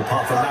Liverpool,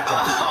 apart from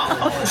that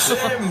one.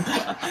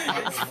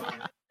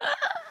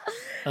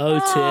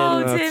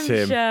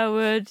 Tim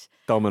Sherwood.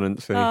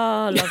 Dominancy.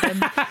 Oh, love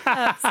him.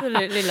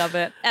 Absolutely love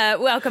it.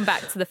 Welcome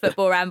back to the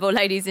Football Ramble,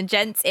 ladies and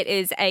gents. It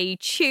is a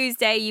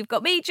Tuesday. You've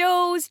got me,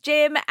 Jules,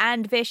 Jim,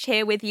 and Vish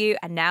here with you,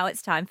 and now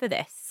it's time for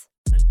this.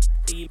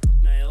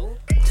 Email.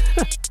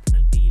 An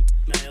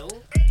email.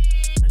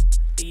 An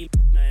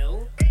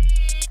email.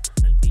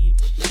 An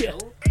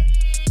email.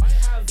 I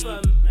have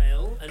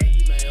mail. An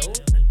email.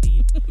 An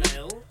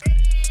email.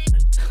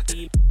 An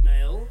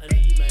email. An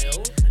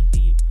email. An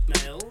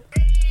email.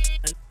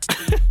 An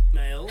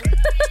email.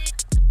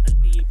 An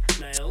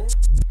email.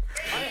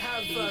 I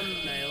have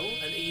mail.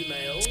 An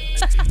email.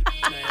 An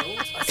email.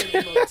 I sent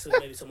email so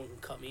maybe someone can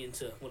cut me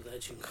into one of their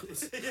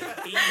jingles.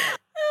 Email.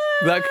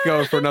 That could go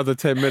on for another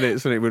 10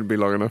 minutes and it wouldn't be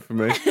long enough for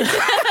me.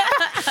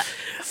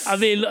 I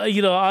mean,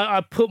 you know,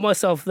 I put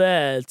myself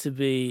there to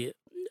be,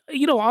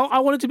 you know, I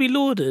wanted to be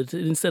lauded.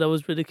 Instead, I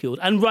was ridiculed.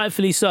 And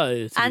rightfully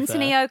so.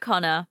 Anthony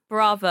O'Connor,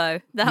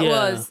 bravo. That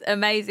was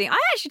amazing. I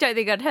actually don't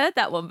think I'd heard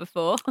that one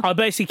before. I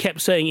basically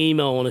kept saying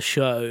email on a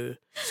show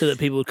so that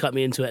people would cut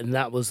me into it, and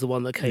that was the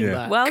one that came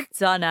back. Well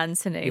done,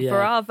 Anthony. Yeah.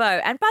 Bravo.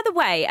 And by the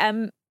way,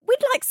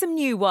 we'd like some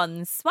new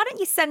ones. Why don't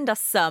you send us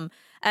some?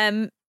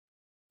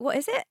 What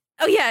is it?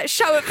 Oh, yeah,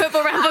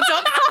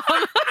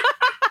 show@footballramble.com.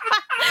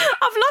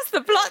 I've lost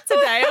the plot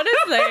today,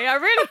 honestly. I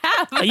really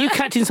have. Are you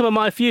catching some of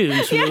my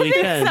fumes from the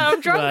weekend? I think so. I'm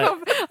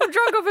drunk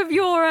jog off of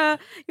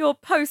your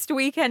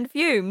post-weekend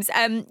fumes.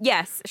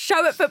 Yes,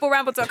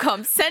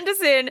 show@footballramble.com. Send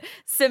us in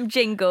some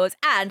jingles,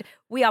 and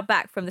we are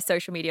back from the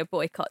social media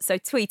boycott. So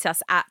tweet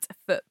us at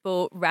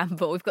Football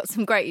Ramble. We've got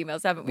some great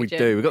emails, haven't we, Jim?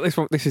 We do. We've got this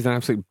one. This is an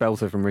absolute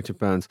belter from Richard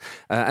Burns.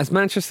 As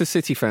Manchester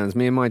City fans,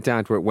 me and my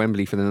dad were at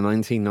Wembley for the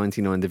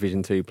 1999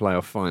 Division 2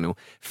 playoff final.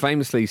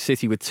 Famously,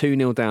 City were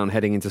 2-0 down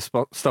heading into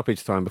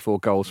stoppage time before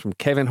goals from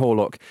Kevin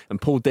Horlock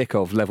and Paul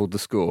Dickov levelled the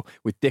score,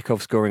 with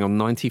Dickov scoring on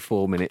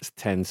 94 minutes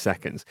 10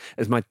 seconds.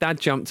 As my dad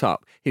jumped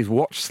up, his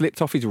watch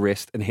slipped off his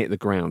wrist and hit the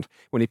ground.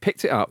 When he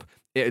picked it up,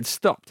 it had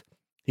stopped.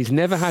 He's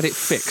never had it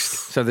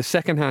fixed, so the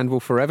second hand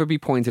will forever be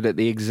pointed at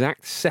the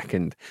exact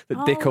second that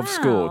Dickov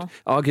scored.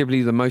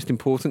 Arguably the most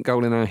important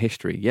goal in our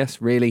history.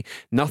 Yes, really,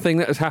 nothing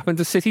that has happened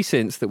to City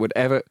since that would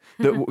ever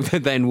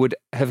that then would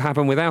have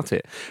happened without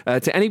it.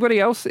 To anybody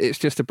else, it's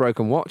just a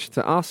broken watch.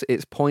 To us,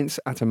 it's points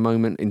at a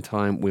moment in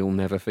time we'll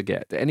never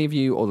forget. Do any of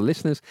you or the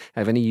listeners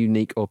have any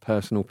unique or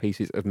personal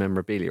pieces of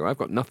memorabilia? I've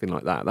got nothing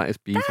like that. That is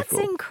beautiful.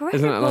 That's incredible.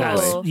 Isn't that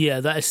lovely?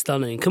 That is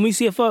stunning. Can we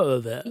see a photo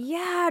of it?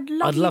 Yeah, I'd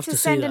love you to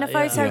send in a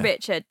photo,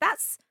 Richard.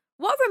 That's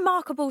what a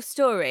remarkable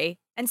story,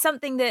 and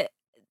something that,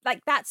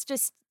 like, that's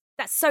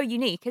so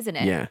unique, isn't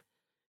it?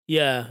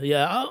 Yeah.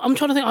 I'm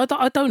trying to think.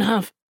 I don't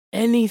have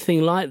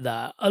anything like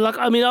that. I've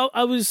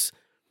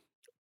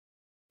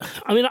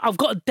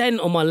got a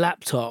dent on my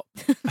laptop,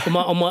 on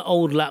my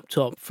old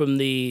laptop from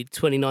the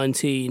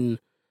 2019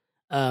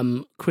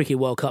 Cricket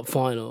World Cup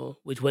final,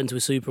 which went to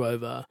a super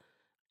over,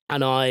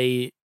 and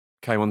I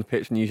came on the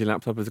pitch and used your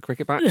laptop as a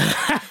cricket bat.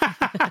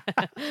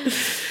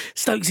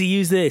 Stokesy,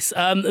 use this.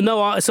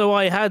 So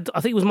I had, I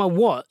think it was my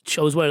watch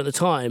I was wearing at the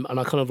time, and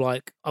I kind of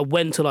like, I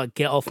went to like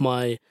get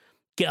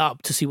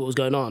up to see what was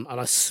going on, and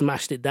I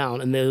smashed it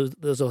down, and there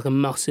was like a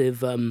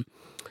massive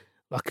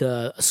like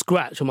a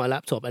scratch on my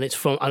laptop, and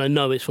I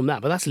know it's from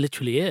that, but that's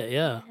literally it.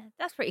 Yeah,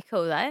 that's pretty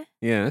cool though.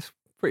 Yeah, it's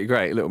pretty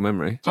great little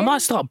memory. I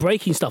might start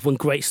breaking stuff when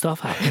great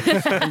stuff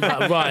happens.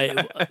 Like,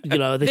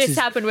 right, this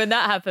happened when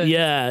that happened.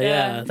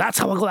 Yeah. That's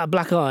how I got that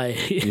black eye.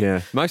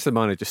 Yeah, most of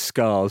mine are just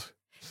scars.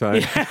 So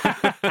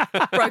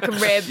broken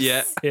ribs,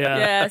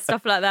 yeah,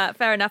 stuff like that.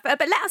 Fair enough. But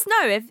let us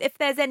know if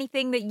there's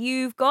anything that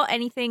you've got,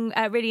 anything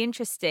really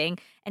interesting,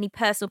 any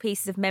personal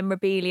pieces of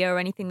memorabilia or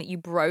anything that you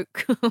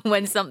broke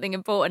when something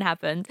important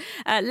happened.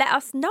 Let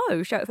us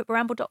know.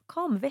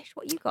 Show@footballramble.com. Vish,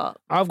 what you got?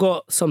 I've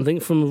got something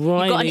from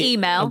Riley. You've got an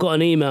email. I've got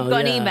an email. I've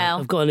got an email.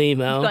 I've got an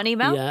email. You've got an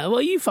email? Yeah.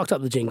 Well, you fucked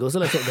up the jingle, so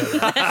let's not go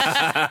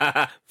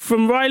there.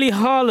 From Riley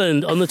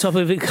Harland on the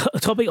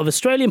topic of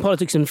Australian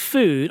politics and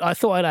food, I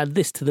thought I'd add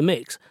this to the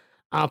mix.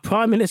 Our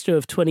Prime Minister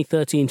of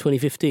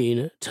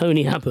 2013-2015,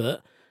 Tony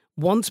Abbott,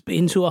 once bit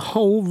into a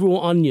whole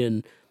raw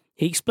onion.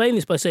 He explained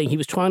this by saying he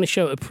was trying to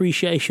show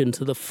appreciation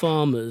to the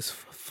farmers.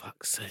 For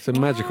fuck's sake. It's a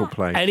magical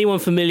place. Anyone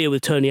familiar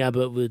with Tony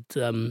Abbott would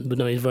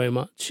know he's very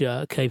much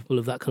capable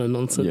of that kind of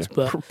nonsense. Yeah,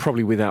 but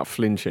probably without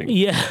flinching.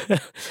 Yeah,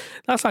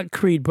 that's like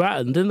Creed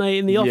Bratton, didn't they?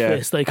 In The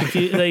Office, they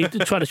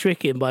try to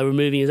trick him by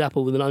removing his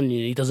apple with an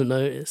onion. He doesn't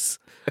notice.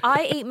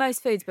 I eat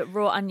most foods, but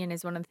raw onion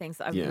is one of the things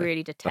that I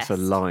really detest. That's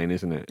a line,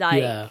 isn't it?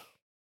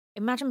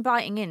 Imagine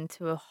biting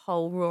into a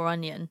whole raw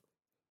onion.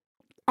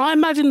 I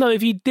imagine, though,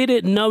 if you did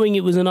it knowing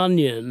it was an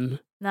onion,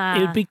 it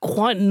would be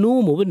quite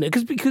normal, wouldn't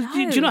it? Because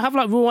do you not have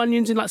like raw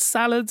onions in like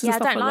salads and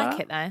stuff like that? I don't like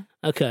it,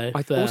 though. Okay,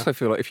 I also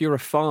feel like if you're a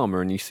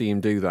farmer and you see him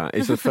do that,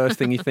 is the first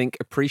thing you think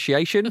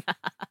appreciation?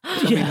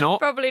 Probably not.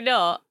 Probably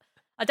not.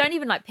 I don't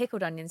even like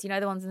pickled onions. You know,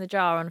 the ones in the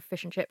jar on a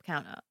fish and chip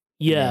counter?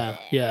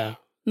 Yeah.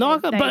 No,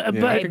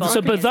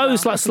 but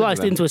those like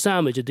sliced into a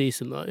sandwich are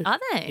decent, though. Are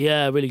they?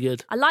 Yeah, really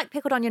good. I like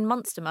pickled onion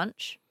Monster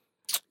Munch.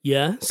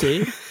 Yeah,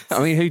 see?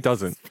 I mean, who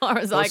doesn't? As far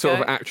as I go. What sort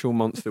of actual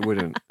monster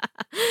wouldn't?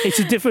 It's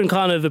a different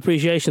kind of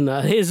appreciation.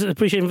 Here's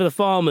appreciation for the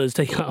farmers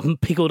taking up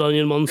pickled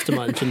onion Monster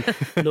Munch and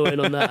gnawing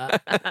on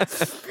that.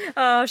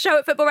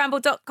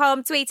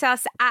 Show@footballramble.com. Tweet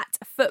us at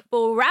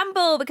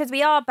footballramble, because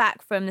we are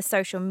back from the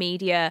social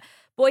media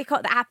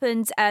boycott that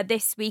happened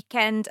this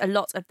weekend. A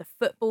lot of the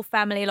football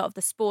family, a lot of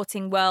the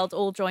sporting world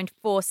all joined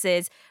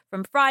forces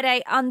from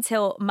Friday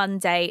until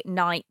Monday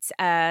night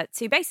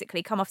to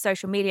basically come off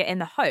social media in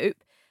the hope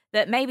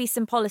that maybe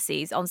some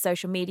policies on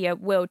social media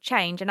will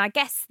change. And I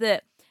guess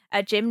that,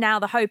 Jim, now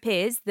the hope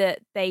is that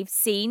they've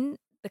seen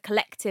the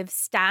collective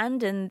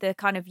stand and the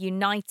kind of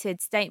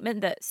united statement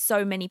that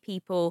so many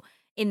people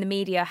in the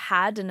media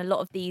had, and a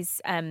lot of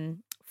these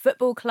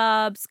football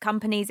clubs,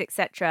 companies,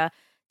 etc.,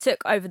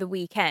 took over the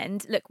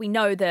weekend. Look, we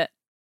know that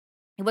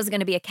it wasn't going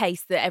to be a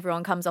case that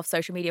everyone comes off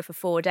social media for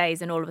 4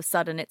 days and all of a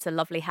sudden it's a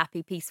lovely,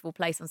 happy, peaceful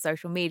place on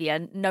social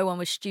media. No one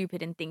was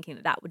stupid in thinking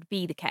that that would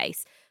be the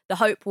case. The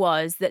hope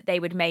was that they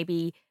would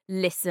maybe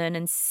listen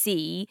and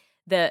see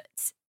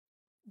that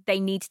they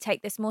need to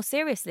take this more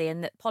seriously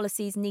and that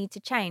policies need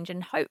to change.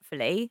 And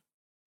hopefully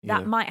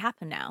that might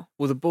happen now.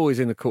 Well, the ball is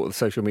in the court of the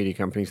social media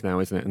companies now,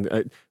 isn't it?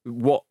 And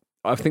what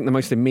I think the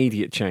most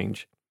immediate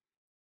change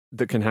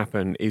that can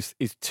happen is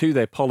to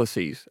their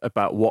policies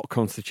about what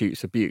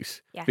constitutes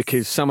abuse. Yes.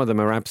 Because some of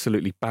them are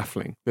absolutely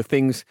baffling.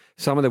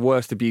 Some of the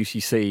worst abuse you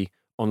see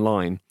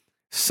online,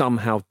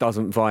 somehow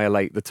doesn't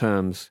violate the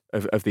terms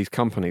of these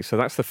companies. So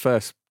that's the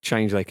first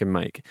change they can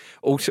make.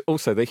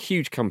 Also, they're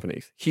huge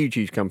companies,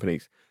 huge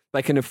companies.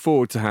 They can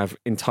afford to have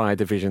entire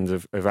divisions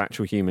of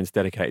actual humans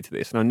dedicated to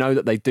this. And I know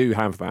that they do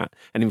have that.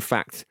 And in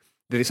fact,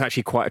 that it's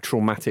actually quite a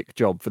traumatic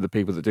job for the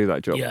people that do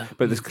that job. Yeah.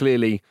 But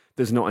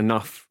there's not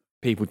enough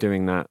people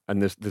doing that,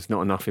 and there's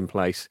not enough in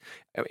place.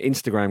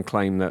 Instagram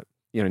claim that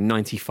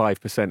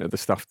 95% of the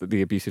stuff, that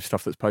the abusive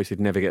stuff that's posted,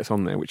 never gets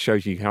on there, which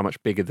shows you how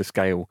much bigger the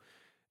scale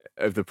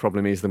of the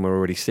problem is than we're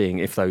already seeing,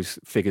 if those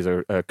figures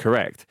are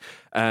correct.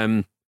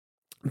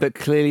 But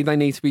clearly they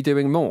need to be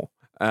doing more.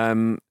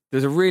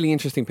 There's a really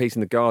interesting piece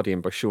in The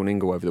Guardian by Sean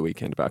Ingle over the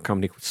weekend about a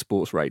company called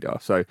Sports Radar.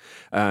 So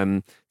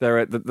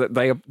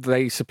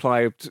they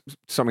supply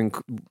something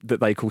that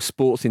they call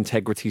sports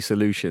integrity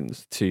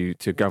solutions to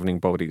governing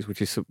bodies,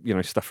 which is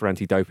stuff for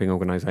anti-doping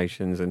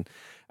organisations and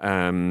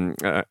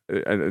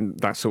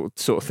that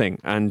sort of thing.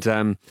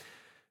 And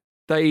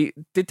they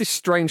did this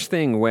strange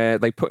thing where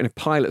they put in a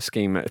pilot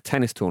scheme at a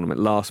tennis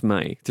tournament last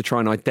May to try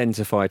and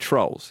identify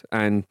trolls.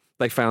 And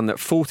they found that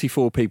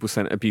 44 people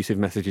sent abusive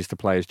messages to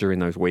players during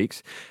those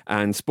weeks,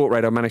 and Sport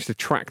Radar managed to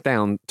track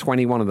down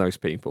 21 of those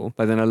people.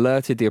 They then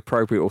alerted the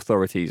appropriate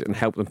authorities and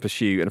helped them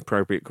pursue an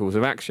appropriate course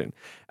of action.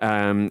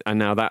 And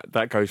now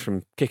that goes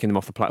from kicking them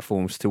off the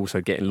platforms to also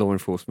getting law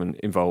enforcement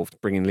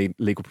involved, bringing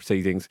legal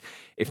proceedings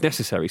if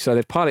necessary. So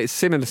they've piloted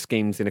similar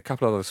schemes in a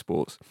couple of other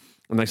sports,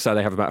 and they say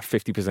they have about a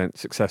 50%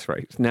 success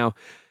rate. Now,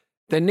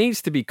 there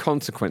needs to be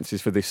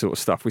consequences for this sort of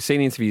stuff. We've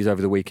seen interviews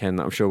over the weekend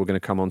that I'm sure we're going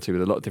to come on to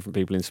with a lot of different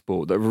people in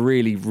sport that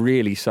really,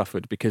 really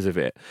suffered because of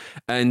it.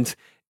 And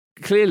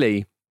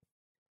clearly,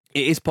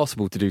 it is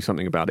possible to do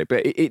something about it,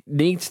 but it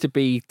needs to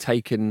be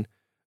taken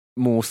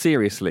more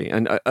seriously.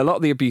 And a lot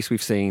of the abuse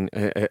we've seen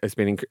has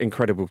been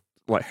incredible,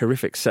 like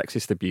horrific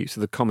sexist abuse.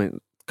 So the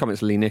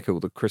comments Lee Nicol,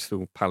 the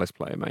Crystal Palace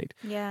player, made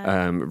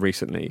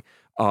recently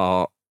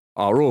are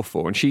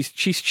awful. And she's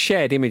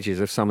shared images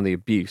of some of the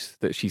abuse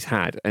that she's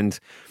had. And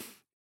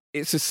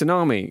it's a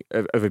tsunami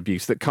of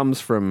abuse that comes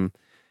from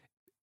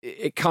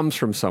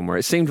somewhere.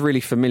 It seemed really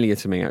familiar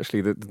to me,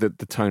 actually,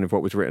 the tone of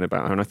what was written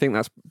about her. And I think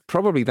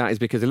that is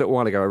because a little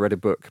while ago I read a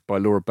book by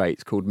Laura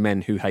Bates called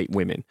Men Who Hate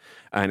Women.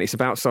 And it's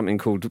about something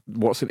called,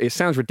 it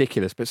sounds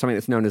ridiculous, but something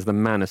that's known as the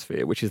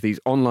manosphere, which is these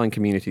online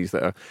communities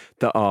that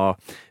are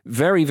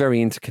very,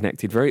 very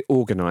interconnected, very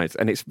organised.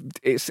 And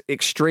it's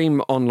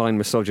extreme online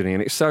misogyny.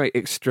 And it's so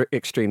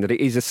extreme that it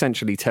is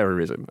essentially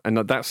terrorism. And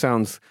that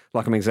sounds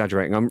like I'm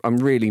exaggerating. I'm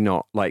really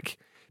not. Like,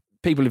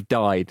 people have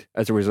died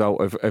as a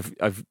result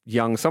of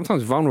young,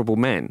 sometimes vulnerable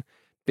men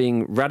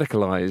being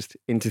radicalised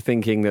into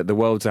thinking that the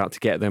world's out to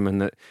get them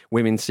and that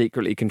women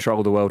secretly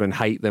control the world and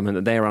hate them and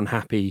that they're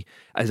unhappy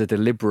as a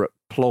deliberate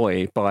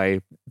ploy by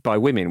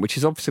women, which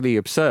is obviously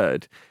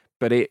absurd,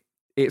 but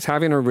it's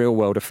having a real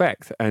world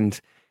effect.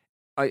 And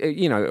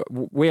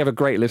we have a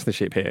great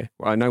listenership here.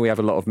 I know we have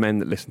a lot of men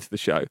that listen to the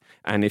show,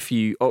 and if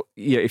you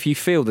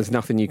feel there's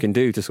nothing you can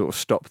do to sort of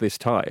stop this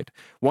tide,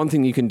 one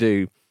thing you can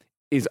do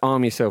is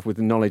arm yourself with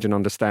the knowledge and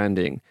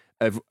understanding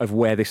of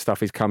where this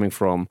stuff is coming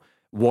from,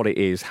 what it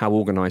is, how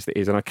organised it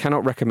is. And I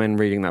cannot recommend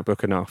reading that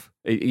book enough.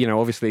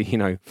 Obviously,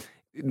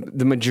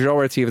 the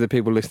majority of the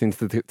people listening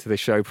to the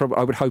show,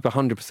 I would hope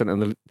 100% of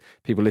the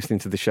people listening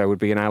to the show would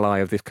be an ally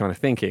of this kind of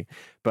thinking.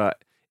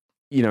 But,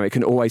 it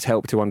can always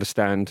help to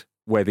understand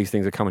where these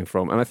things are coming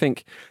from. And I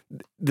think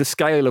the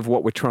scale of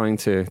what we're trying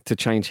to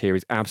change here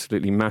is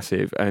absolutely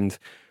massive. And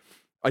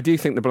I do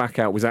think the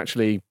blackout was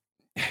actually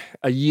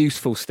a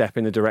useful step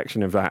in the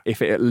direction of that,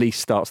 if it at least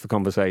starts the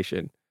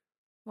conversation.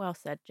 Well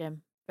said,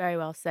 Jim. Very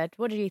well said.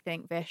 What do you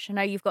think, Vish? I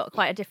know you've got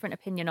quite a different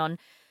opinion on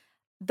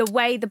the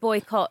way the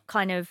boycott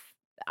kind of,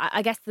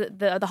 I guess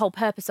the whole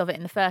purpose of it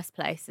in the first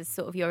place is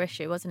sort of your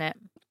issue, wasn't it?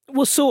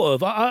 Well, sort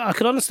of. I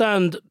could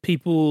understand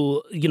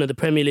people, the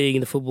Premier League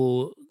and the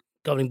football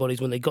governing bodies,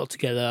 when they got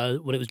together,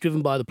 when it was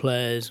driven by the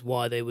players,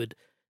 why they would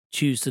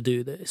choose to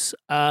do this.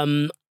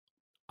 I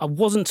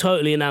wasn't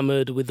totally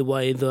enamoured with the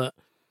way that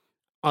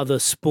other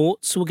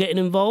sports were getting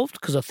involved,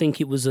 because I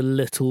think it was a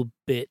little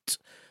bit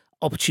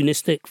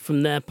opportunistic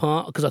from their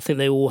part, because I think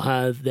they all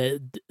have their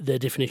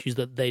different issues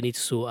that they need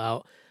to sort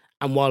out.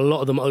 And while a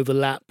lot of them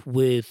overlap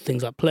with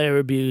things like player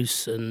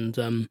abuse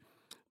and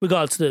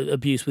regards to the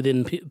abuse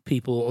within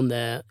people in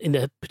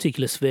their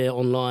particular sphere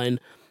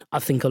online, I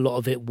think a lot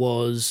of it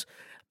was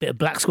a bit of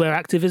black square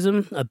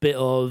activism, a bit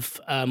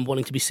of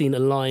wanting to be seen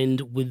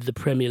aligned with the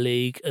Premier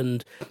League,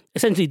 and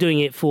essentially doing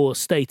it for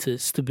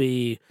status, to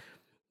be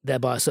there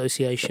by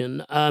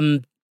association.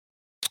 And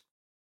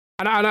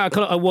I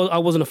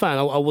wasn't a fan.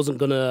 I wasn't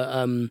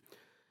gonna.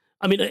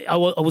 I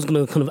wasn't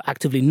gonna kind of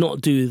actively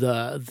not do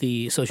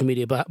the social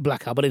media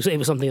blackout, but it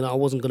was something that I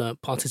wasn't gonna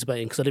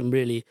participate in because I didn't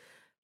really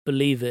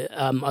believe it.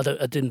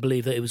 I didn't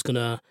believe that it was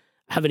gonna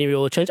have any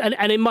real change, and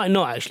it might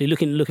not actually.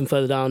 Looking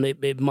further down,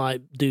 it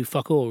might do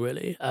fuck all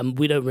really.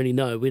 We don't really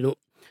know.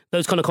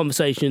 Those kind of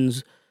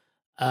conversations.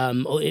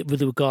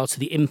 With regards to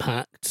the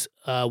impact,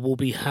 will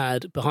be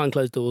had behind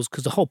closed doors,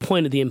 because the whole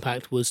point of the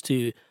impact was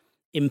to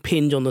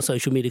impinge on the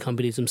social media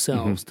companies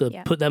themselves, to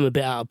put them a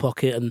bit out of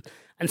pocket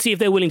and and see if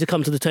they're willing to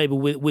come to the table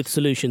with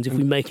solutions if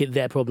we make it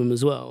their problem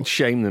as well.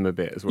 Shame them a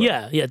bit as well.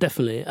 Yeah,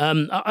 definitely.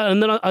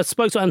 And then I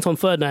spoke to Anton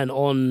Ferdinand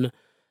on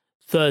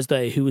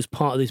Thursday, who was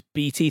part of this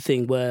BT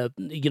thing where,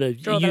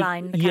 Draw the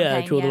line.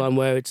 Draw the line,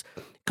 where it's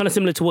kind of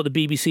similar to what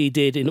the BBC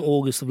did in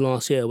August of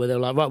last year, where they're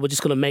like, right, we're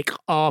just going to make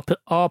our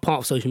part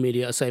of social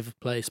media a safer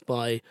place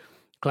by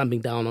clamping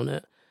down on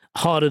it,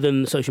 harder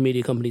than social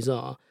media companies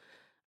are.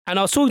 And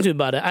I was talking to him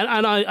about it,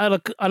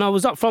 and I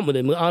was up front with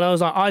him, and I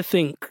was like, I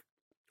think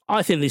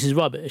this is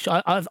rubbish.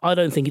 I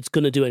don't think it's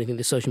going to do anything,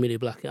 this social media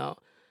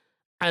blackout.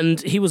 And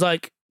he was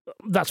like,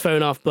 that's fair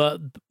enough, but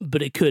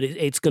it could.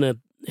 It's going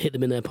to hit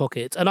them in their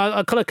pockets. And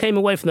I kind of came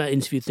away from that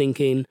interview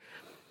thinking,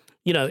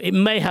 it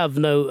may have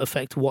no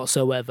effect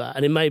whatsoever,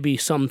 and it may be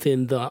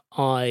something that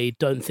I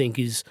don't think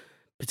is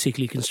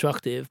particularly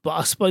constructive. But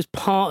I suppose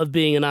part of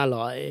being an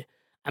ally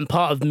and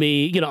part of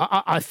me,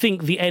 I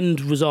think the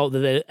end result that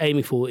they're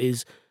aiming for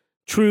is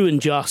true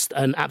and just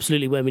and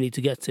absolutely where we need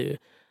to get to.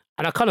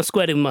 And I kind of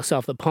squared it with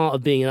myself that part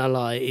of being an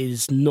ally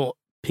is not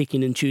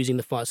picking and choosing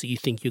the fights that you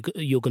think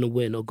you're going to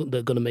win or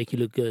they're going to make you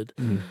look good.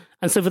 Mm.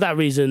 And so for that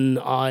reason,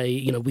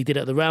 we did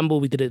it at the Ramble,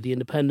 we did it at the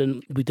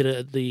Independent, we did it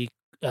at the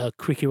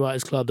Cricket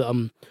Writers Club that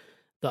I'm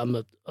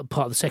a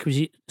part of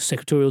the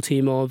secretarial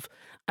team of.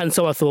 And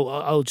so I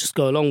thought I'll just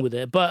go along with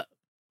it. But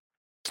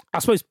I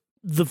suppose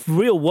the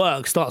real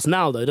work starts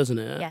now, though, doesn't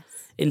it? Yes.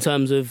 In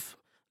terms of,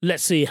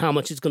 let's see how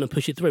much it's going to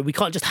push it through. We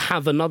can't just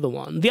have another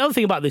one. The other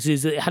thing about this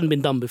is that it hadn't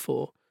been done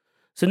before.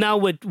 So now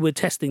we're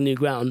testing new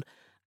ground.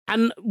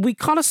 And we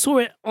kind of saw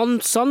it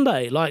on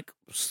Sunday, like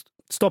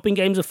stopping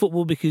games of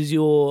football because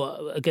you're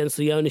against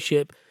the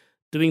ownership,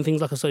 doing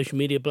things like a social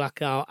media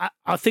blackout.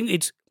 I think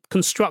it's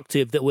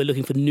constructive that we're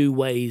looking for new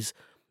ways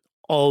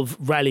of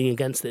rallying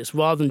against this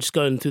rather than just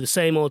going through the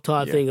same old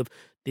tired thing of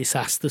this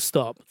has to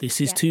stop. This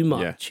is too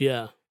much.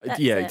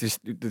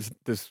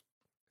 There's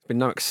been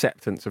no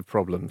acceptance of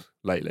problems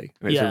lately,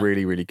 and it's a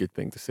really, really good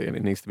thing to see, and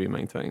it needs to be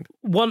maintained.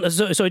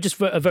 Just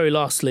very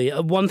lastly,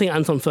 one thing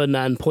Anton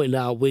Ferdinand pointed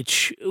out,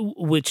 which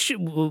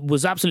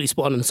was absolutely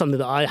spot on and something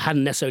that I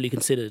hadn't necessarily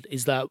considered,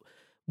 is that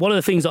one of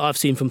the things that I've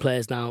seen from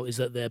players now is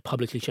that they're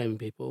publicly shaming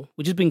people,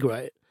 which has been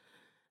great.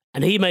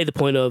 And he made the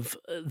point of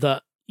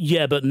that,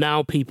 but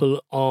now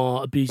people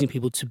are abusing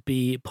people to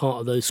be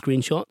part of those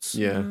screenshots.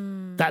 Yeah.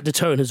 That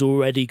deterrent has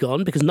already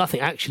gone because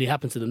nothing actually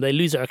happened to them. They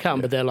lose their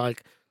account, but they're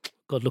like,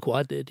 God, look what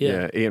I did.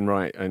 Yeah, Ian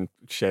Wright and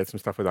shared some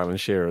stuff with Alan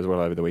Shearer as well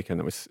over the weekend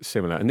that was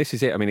similar. And this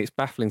is it. I mean, it's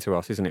baffling to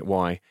us, isn't it,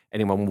 why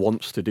anyone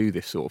wants to do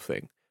this sort of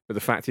thing? But the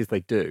fact is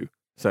they do.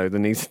 So there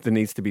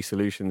needs to be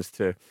solutions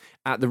to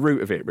at the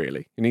root of it.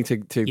 Really, you need to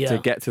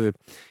get to the.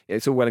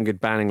 It's all well and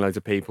good banning loads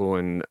of people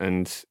and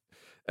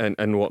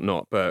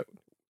whatnot, but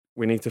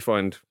we need to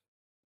find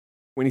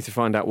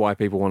out why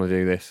people want to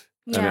do this.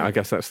 Yeah. And I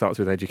guess that starts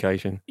with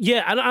education.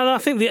 Yeah, and I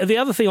think the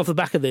other thing off the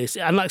back of this,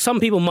 and like some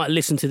people might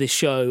listen to this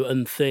show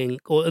and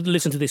think, or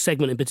listen to this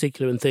segment in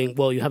particular and think,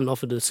 well, you haven't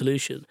offered a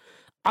solution.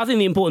 I think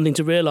the important thing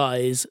to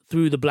realise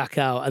through the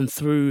blackout and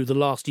through the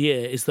last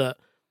year is that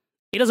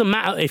it doesn't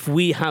matter if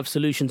we have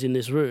solutions in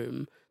this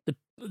room.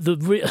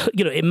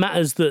 It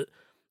matters that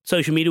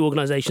social media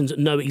organisations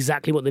know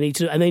exactly what they need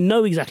to do, and they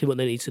know exactly what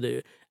they need to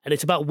do. And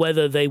it's about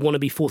whether they want to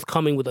be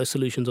forthcoming with those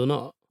solutions or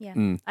not. Yeah.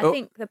 I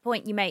think the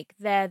point you make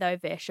there, though,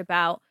 Vish,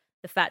 about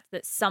the fact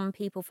that some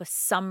people, for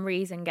some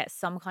reason, get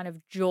some kind of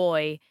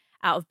joy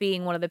out of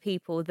being one of the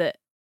people that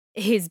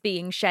is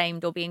being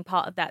shamed or being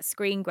part of that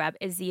screen grab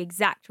is the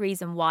exact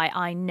reason why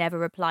I never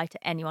reply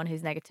to anyone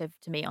who's negative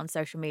to me on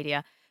social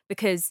media,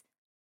 because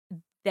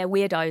they're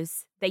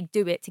weirdos. They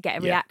do it to get a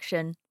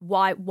reaction.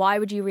 Why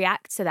would you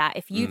react to that?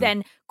 If you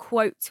then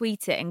quote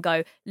tweet it and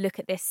go, look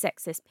at this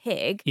sexist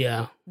pig,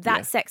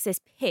 that sexist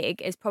pig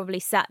is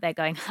probably sat there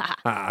going,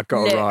 I've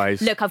got a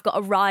rise. Look, I've got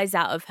a rise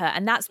out of her.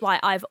 And that's why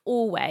I've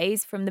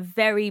always, from the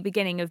very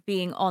beginning of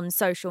being on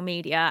social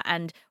media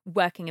and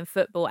working in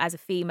football as a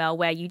female,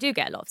 where you do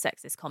get a lot of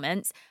sexist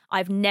comments,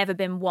 I've never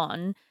been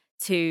one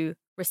to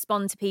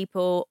respond to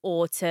people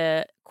or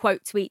to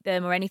quote tweet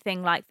them or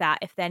anything like that.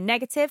 If they're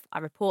negative, I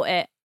report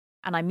it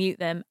and I mute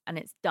them and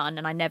it's done,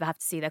 and I never have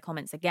to see their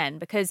comments again,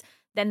 because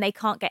then they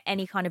can't get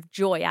any kind of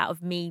joy out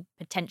of me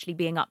potentially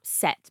being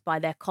upset by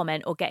their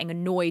comment or getting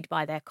annoyed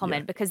by their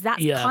comment, because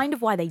that's kind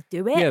of why they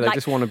do it. Yeah, they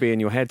just want to be in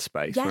your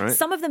headspace, right?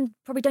 Some of them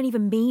probably don't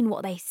even mean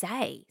what they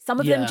say.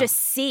 Some of them just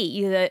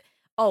see that,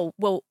 oh,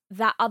 well,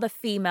 that other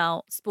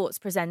female sports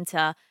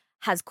presenter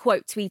has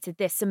quote tweeted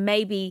this, so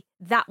maybe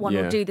that one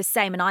will do the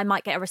same, and I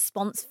might get a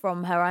response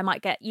from her. I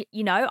might get,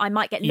 I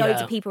might get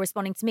loads of people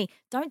responding to me.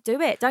 Don't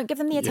do it. Don't give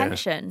them the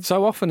attention.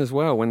 So often as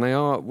well, when they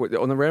are,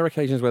 on the rare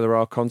occasions where there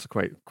are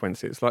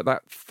consequences, like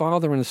that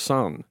father and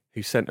son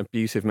who sent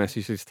abusive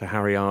messages to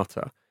Harry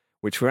Arter,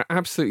 which were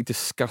absolutely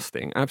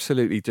disgusting,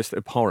 absolutely just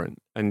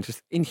abhorrent and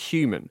just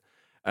inhuman,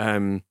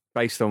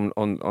 based on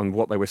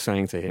what they were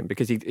saying to him,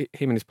 because him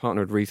and his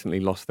partner had recently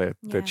lost their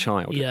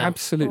child.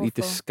 Absolutely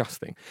awful.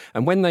 Disgusting.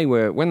 And when they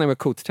were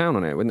called to town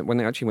on it, when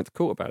they actually went to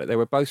court about it, they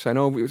were both saying,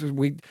 "Oh,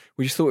 we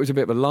just thought it was a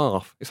bit of a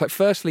laugh." It's like,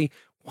 firstly,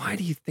 why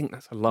do you think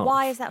that's a laugh?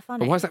 Why is that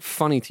funny? Or why is that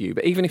funny to you?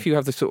 But even if you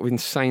have this sort of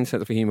insane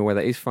sense of humour where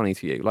that is funny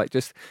to you, like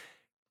just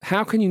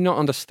how can you not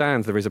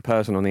understand there is a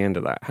person on the end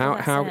of that?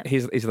 How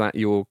is that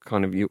your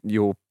kind of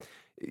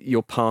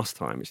your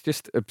pastime? It's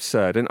just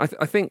absurd. And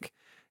I think,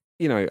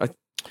 you know,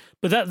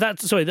 but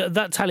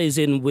that tallies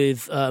in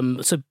with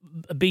so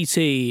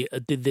BT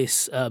did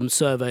this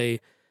survey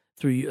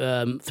through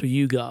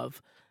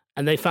YouGov,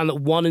 and they found that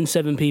 1 in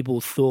 7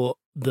 people thought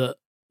that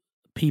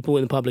people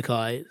in the public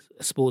eye,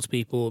 sports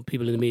people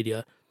in the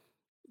media,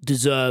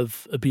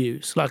 deserve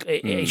abuse. Like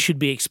it should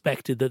be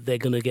expected that they're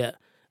going to get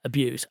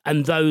abuse,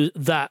 and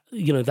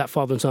that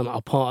father and son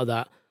are part of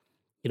that.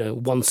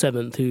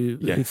 1/7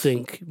 who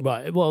think,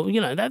 right, well,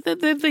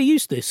 they're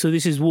used to this, so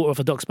this is water off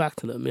a duck's back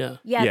to them. Yeah.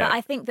 But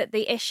I think that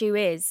the issue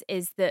is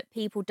that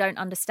people don't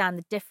understand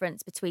the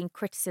difference between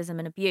criticism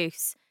and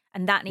abuse,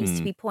 and that needs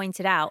to be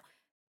pointed out.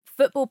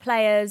 Football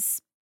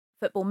players,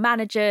 football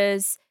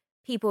managers,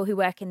 people who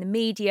work in the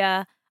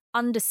media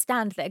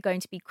understand that they're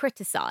going to be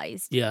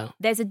criticised. Yeah.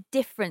 There's a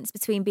difference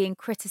between being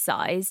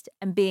criticised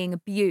and being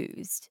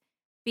abused.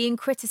 Being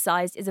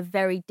criticised is a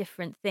very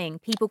different thing.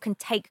 People can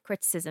take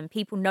criticism.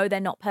 People know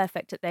they're not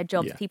perfect at their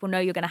jobs. Yeah. People know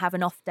you're going to have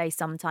an off day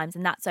sometimes,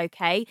 and that's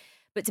okay.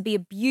 But to be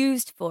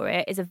abused for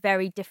it is a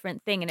very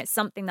different thing. And it's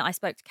something that I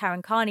spoke to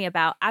Karen Carney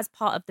about as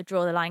part of the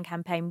Draw the Line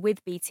campaign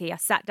with BT. I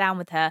sat down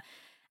with her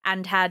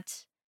and had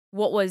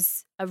what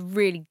was a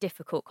really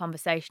difficult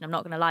conversation. I'm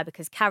not going to lie,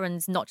 because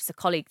Karen's not just a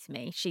colleague to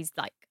me. She's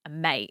like a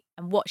mate.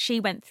 And what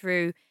she went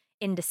through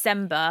in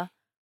December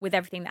with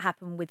everything that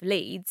happened with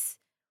Leeds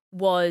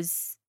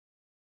was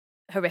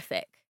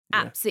horrific,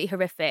 absolutely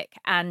horrific.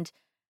 And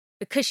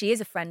because she is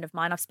a friend of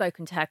mine, I've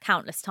spoken to her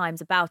countless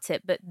times about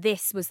it, but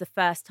this was the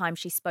first time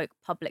she spoke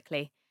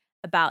publicly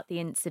about the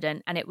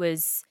incident, and it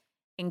was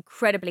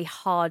incredibly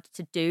hard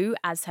to do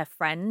as her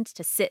friend,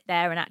 to sit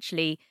there and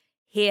actually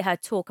hear her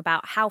talk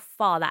about how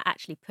far that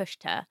actually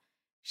pushed her.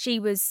 She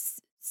was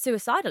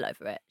suicidal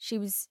over it. She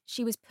was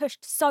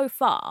pushed so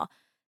far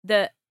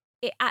that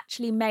it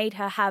actually made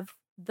her have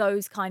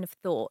those kind of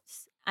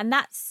thoughts, and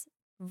that's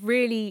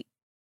really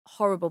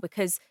horrible,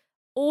 because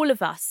all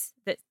of us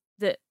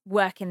that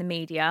work in the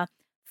media,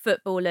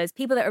 footballers,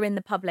 people that are in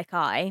the public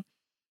eye,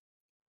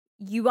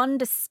 you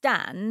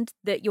understand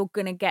that you're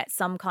going to get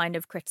some kind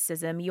of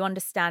criticism. You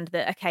understand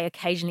that, okay,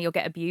 occasionally you'll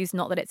get abused,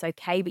 not that it's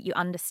okay, but you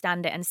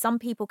understand it. And some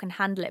people can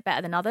handle it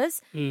better than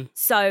others.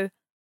 So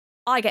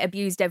I get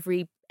abused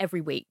every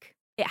week.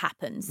 It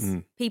happens.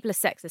 People are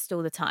sexist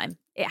all the time.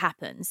 It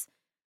happens.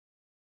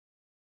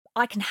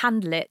 I can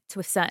handle it to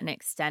a certain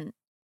extent.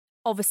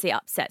 Obviously it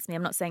upsets me.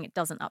 I'm not saying it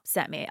doesn't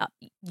upset me.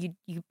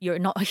 You're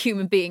not a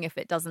human being if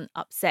it doesn't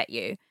upset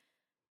you.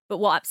 But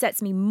what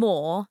upsets me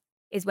more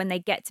is when they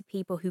get to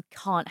people who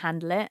can't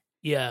handle it.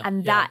 Yeah.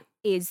 And that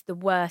is the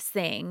worst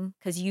thing,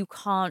 because you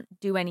can't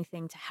do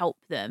anything to help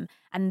them.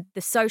 And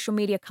the social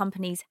media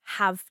companies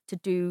have to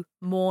do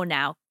more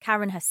now.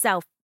 Karen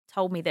herself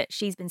told me that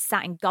she's been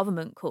sat in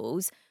government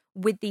calls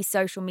with these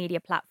social media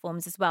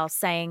platforms as well,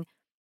 saying,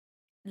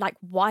 like,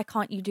 why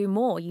can't you do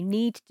more? You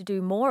need to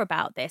do more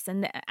about this.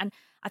 And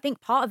I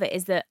think part of it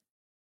is that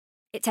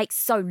it takes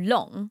so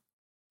long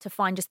to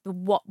find just the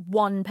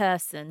one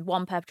person,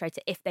 one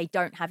perpetrator, if they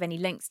don't have any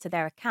links to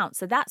their account.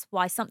 So that's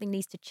why something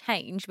needs to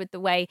change with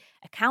the way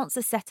accounts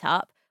are set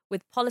up,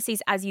 with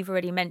policies, as you've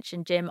already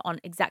mentioned, Jim, on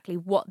exactly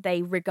what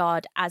they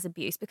regard as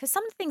abuse. Because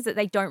some of the things that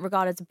they don't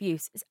regard as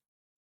abuse is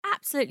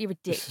absolutely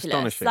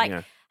ridiculous.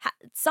 Like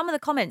some of the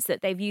comments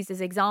that they've used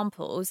as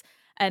examples,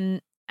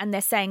 and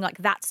they're saying, like,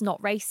 that's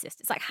not racist.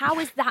 It's like, how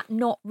is that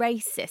not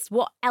racist?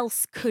 What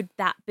else could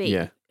that be?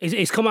 Yeah,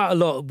 it's come out a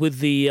lot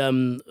with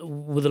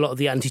with a lot of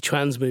the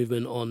anti-trans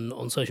movement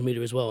on social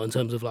media as well, in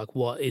terms of like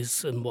what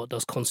is and what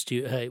does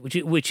constitute hate,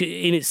 which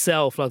in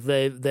itself, like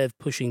they're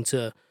pushing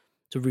to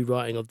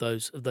rewriting of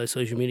those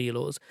social media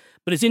laws.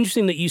 But it's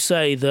interesting that you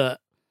say that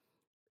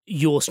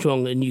you're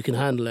strong and you can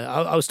handle it.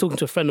 I was talking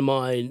to a friend of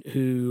mine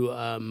who,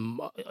 I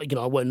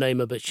won't name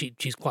her, but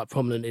she's quite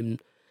prominent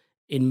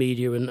in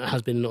media and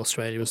has been in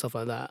Australia and stuff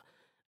like that.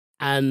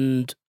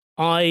 And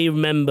I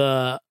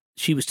remember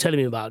she was telling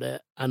me about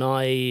it, and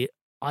I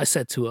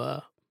said to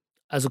her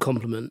as a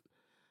compliment,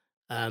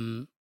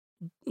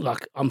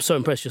 like, I'm so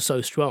impressed you're so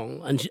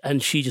strong.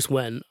 And she just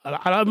went, and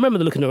I remember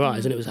the look in her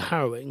eyes, and it was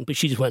harrowing, but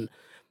she just went,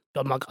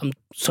 I'm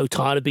so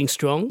tired of being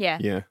strong.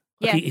 Yeah.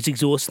 Like, it's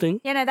exhausting.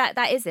 Yeah, no,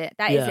 that is it.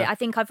 That is it. I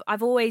think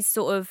I've always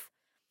sort of,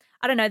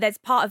 I don't know, there's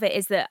part of it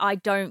is that I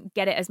don't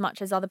get it as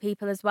much as other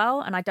people as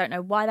well. And I don't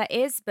know why that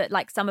is. But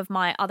like some of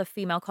my other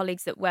female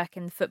colleagues that work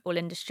in the football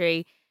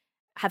industry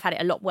have had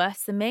it a lot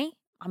worse than me.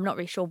 I'm not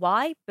really sure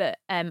why, but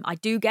I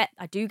do get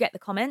the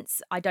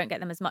comments. I don't get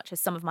them as much as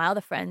some of my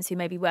other friends who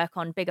maybe work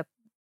on bigger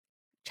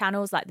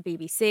channels like the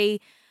BBC.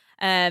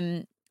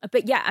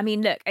 But yeah, I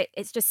mean, look,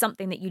 it's just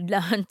something that you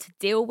learn to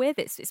deal with.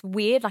 It's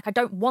weird. Like, I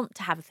don't want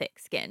to have a thick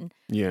skin.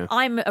 Yeah.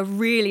 I'm a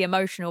really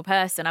emotional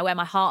person. I wear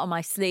my heart on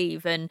my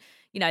sleeve, and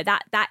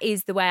that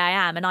is the way I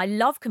am. And I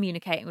love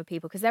communicating with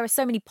people because there are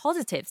so many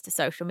positives to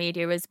social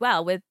media as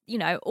well, with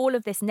all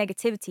of this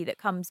negativity that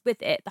comes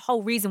with it. The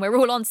whole reason we're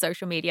all on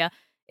social media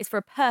is for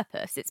a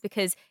purpose. It's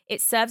because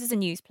it serves as a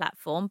news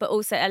platform, but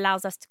also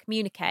allows us to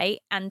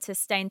communicate and to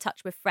stay in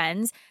touch with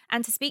friends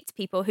and to speak to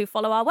people who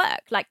follow our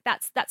work. Like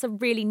that's a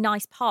really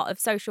nice part of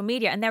social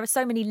media. And there are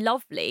so many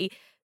lovely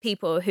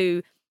people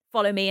who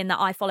follow me and that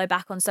I follow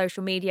back on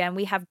social media, and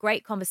we have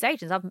great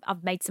conversations.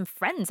 I've made some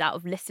friends out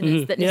of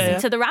listeners that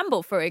listen to the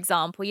Ramble, for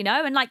example, you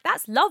know, and like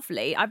that's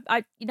lovely.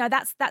 I you know,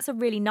 that's a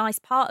really nice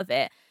part of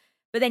it.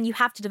 But then you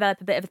have to develop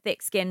a bit of a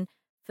thick skin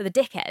for the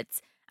dickheads.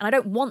 And I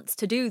don't want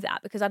to do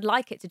that because I'd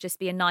like it to just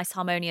be a nice,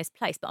 harmonious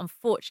place. But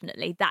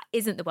unfortunately, that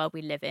isn't the world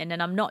we live in.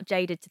 And I'm not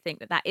jaded to think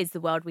that that is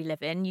the world we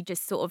live in. You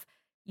just sort of,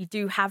 you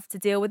do have to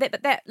deal with it.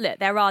 But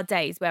there are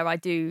days where I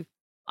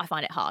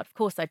find it hard. Of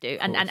course I do.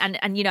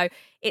 And you know,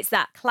 it's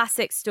that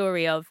classic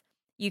story of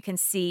you can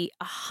see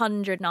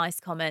 100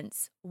 nice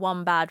comments,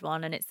 one bad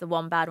one, and it's the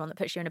one bad one that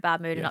puts you in a bad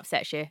mood and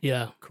upsets you.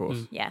 Yeah. Of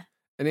course. Yeah.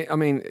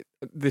 And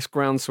this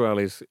groundswell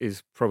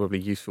is probably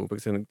useful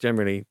because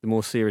generally the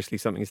more seriously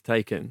something is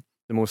taken,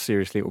 the more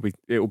seriously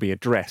it will be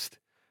addressed.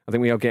 I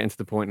think we are getting to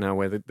the point now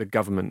where the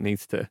government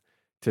needs to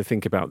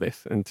think about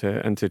this and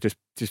to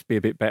just be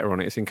a bit better on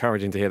it. It's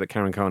encouraging to hear that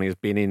Karen Carney has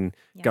been in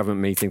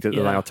government meetings that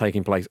they are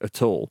taking place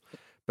at all.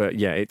 But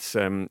yeah, it's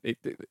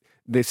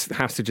this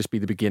has to just be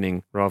the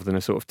beginning rather than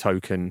a sort of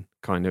token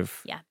kind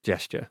of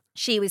gesture.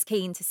 She was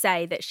keen to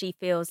say that she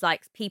feels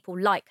like people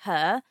like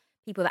her,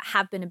 people that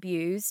have been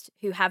abused,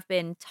 who have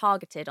been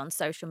targeted on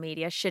social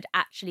media, should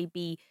actually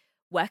be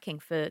working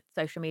for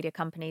social media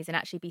companies and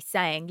actually be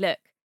saying, look,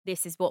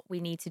 this is what we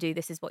need to do.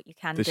 This is what you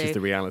can do. This is the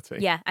reality.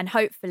 Yeah. And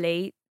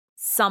hopefully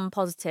some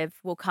positive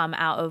will come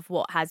out of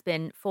what has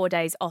been 4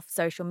 days off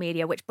social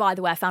media, which, by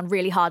the way, I found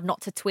really hard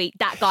not to tweet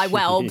that guy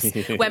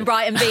Welbs when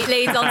Brighton beat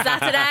Leeds on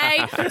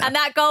Saturday and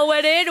that goal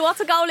went in. What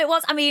a goal it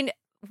was. I mean,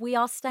 we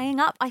are staying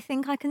up, I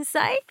think I can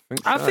say.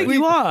 I think we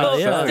are.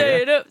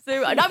 Staying up.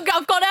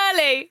 I've gone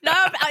early. No,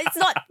 it's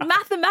not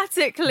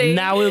mathematically.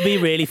 Now it'll be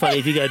really funny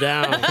if you go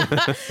down.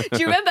 Do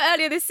you remember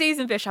earlier this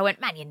season, Vish? I went,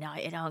 Man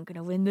United aren't going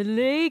to win the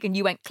league. And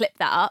you went, clip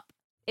that up.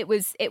 It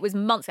was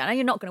months ago. I know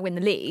you're not going to win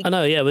the league. I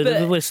know, yeah,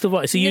 we're still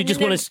right. So you just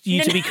want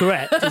you to be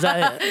correct? Is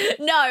that it?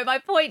 No, my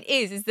point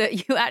is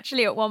that you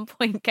actually at one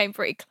point came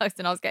pretty close,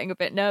 and I was getting a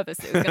bit nervous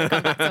it was going to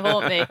come back to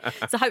haunt me.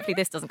 So hopefully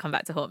this doesn't come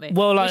back to haunt me.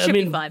 Well, like, I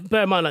mean,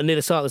 bear in mind, like near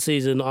the start of the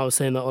season, I was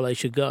saying that Ole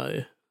should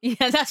go.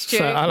 Yeah, that's true.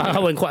 So I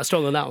went quite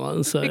strong on that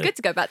one. So it'd be good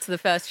to go back to the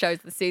first shows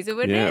of the season,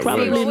 wouldn't it?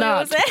 Probably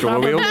not.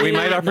 We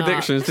made our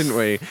predictions, didn't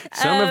we?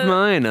 Some of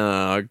mine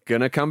are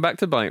going to come back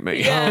to bite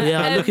me.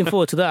 Yeah, I'm looking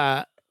forward to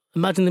that.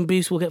 Imagine the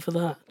abuse we'll get for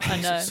that.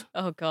 I know.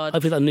 Oh, God.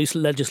 Hopefully that new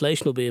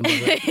legislation will be in by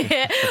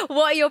then.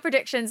 What are your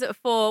predictions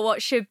for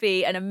what should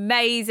be an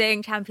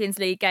amazing Champions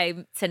League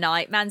game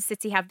tonight? Man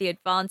City have the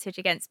advantage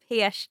against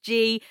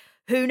PSG.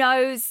 Who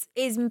knows?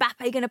 Is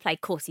Mbappe going to play?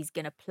 Of course he's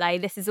going to play.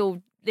 This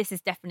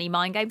is definitely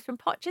mind games from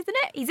Poch, isn't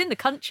it? He's in the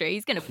country.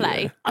 He's going to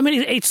play. Yeah. I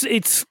mean,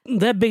 it's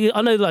they're big.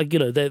 I know, like, you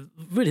know,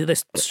 they're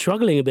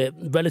struggling a bit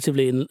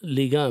relatively in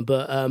Ligue 1,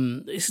 but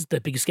this is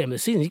their biggest game of the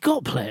season. You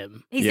got to play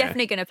him. He's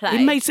definitely going to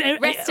play.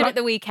 Rested at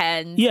the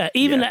weekend. Yeah,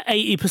 even at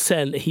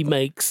 80%, he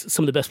makes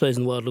some of the best players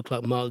in the world look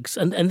like mugs,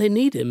 and they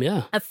need him.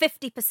 Yeah, a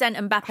 50%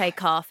 Mbappe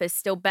calf is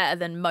still better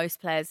than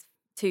most players.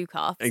 2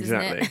 calves.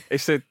 Exactly.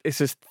 Isn't it?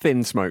 It's a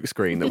thin smoke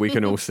screen that we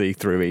can all see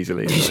through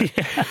easily.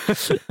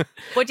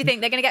 What do you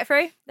think? They're going to get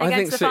through? I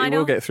think City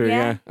will get through.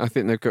 Yeah. I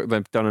think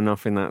they've done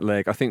enough in that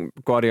leg. I think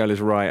Guardiola's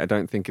right. I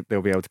don't think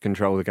they'll be able to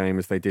control the game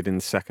as they did in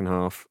the second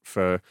half.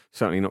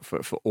 Certainly not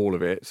for all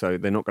of it. So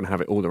they're not going to have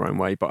it all their own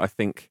way. But I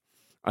think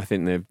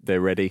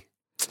they're ready.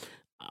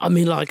 I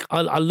mean, like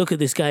I look at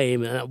this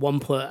game and at one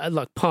point,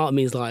 like part of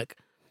me is like,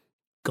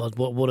 God,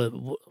 what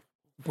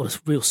a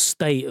real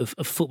state of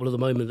football at the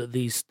moment that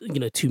these, you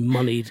know, two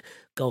moneyed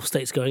Gulf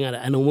states going at it.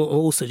 And I'm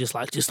also just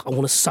I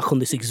want to suck on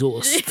this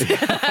exhaust.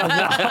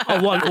 I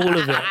want all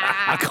of it.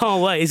 I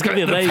can't wait. It's going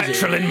to be amazing.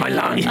 Petrol in my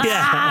lungs.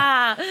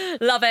 Yeah.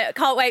 Love it.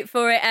 Can't wait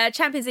for it.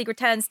 Champions League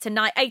returns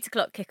tonight, 8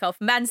 o'clock kickoff.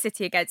 Man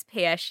City against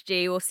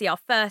PSG. We'll see our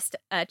first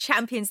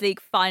Champions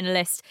League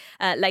finalist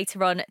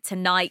later on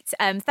tonight.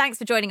 Thanks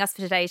for joining us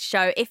for today's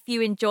show. If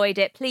you enjoyed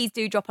it, please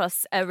do drop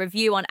us a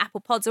review on Apple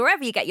Pods or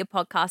wherever you get your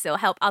podcasts. It'll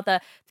help other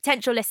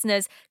potential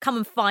listeners come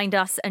and find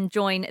us and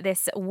join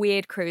this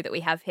weird crew that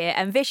we have here.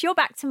 And Vish, you're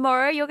back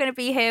tomorrow. You're going to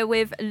be here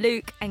with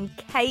Luke and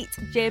Kate.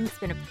 Jim, it's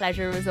been a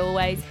pleasure as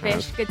always.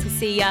 Vish, good to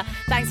see you.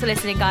 Thanks for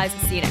listening, guys.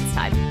 We'll see you next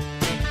time.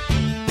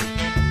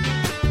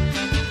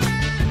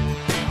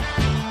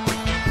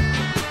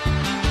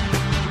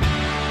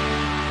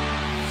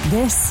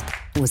 This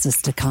was a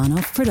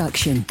Stakhanov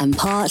production and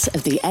part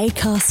of the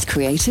Acast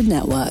Creative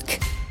Network.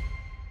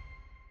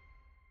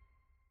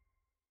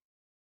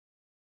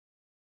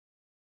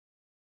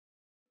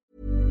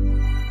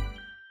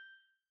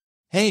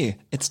 Hey,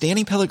 it's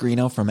Danny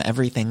Pellegrino from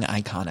Everything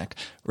Iconic.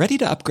 Ready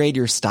to upgrade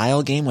your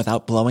style game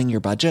without blowing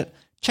your budget?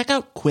 Check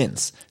out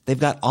Quince. They've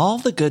got all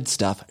the good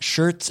stuff,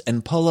 shirts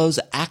and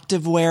polos,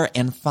 activewear,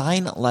 and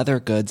fine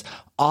leather goods,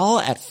 all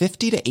at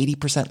 50 to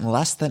 80%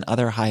 less than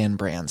other high-end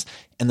brands.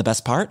 And the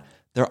best part?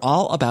 They're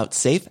all about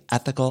safe,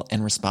 ethical,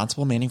 and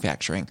responsible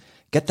manufacturing.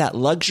 Get that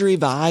luxury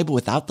vibe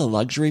without the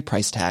luxury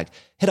price tag.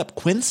 Hit up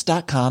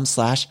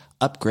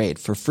quince.com/upgrade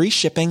for free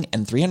shipping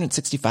and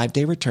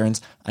 365-day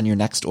returns on your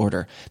next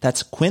order.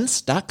 That's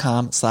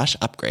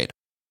quince.com/upgrade.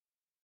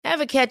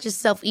 Ever catch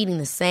yourself eating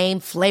the same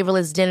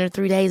flavorless dinner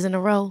 3 days in a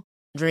row?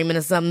 Dreaming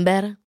of something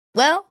better?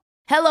 Well,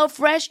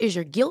 HelloFresh is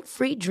your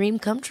guilt-free dream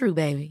come true,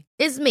 baby.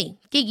 It's me,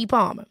 Keke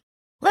Palmer.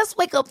 Let's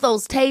wake up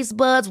those taste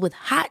buds with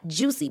hot,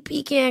 juicy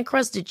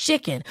pecan-crusted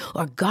chicken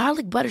or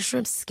garlic butter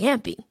shrimp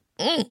scampi.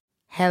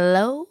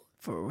 Hello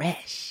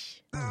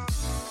Fresh.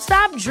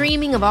 Stop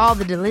dreaming of all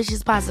the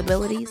delicious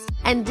possibilities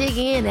and dig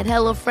in at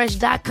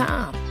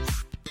HelloFresh.com.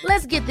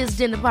 Let's get this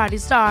dinner party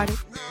started.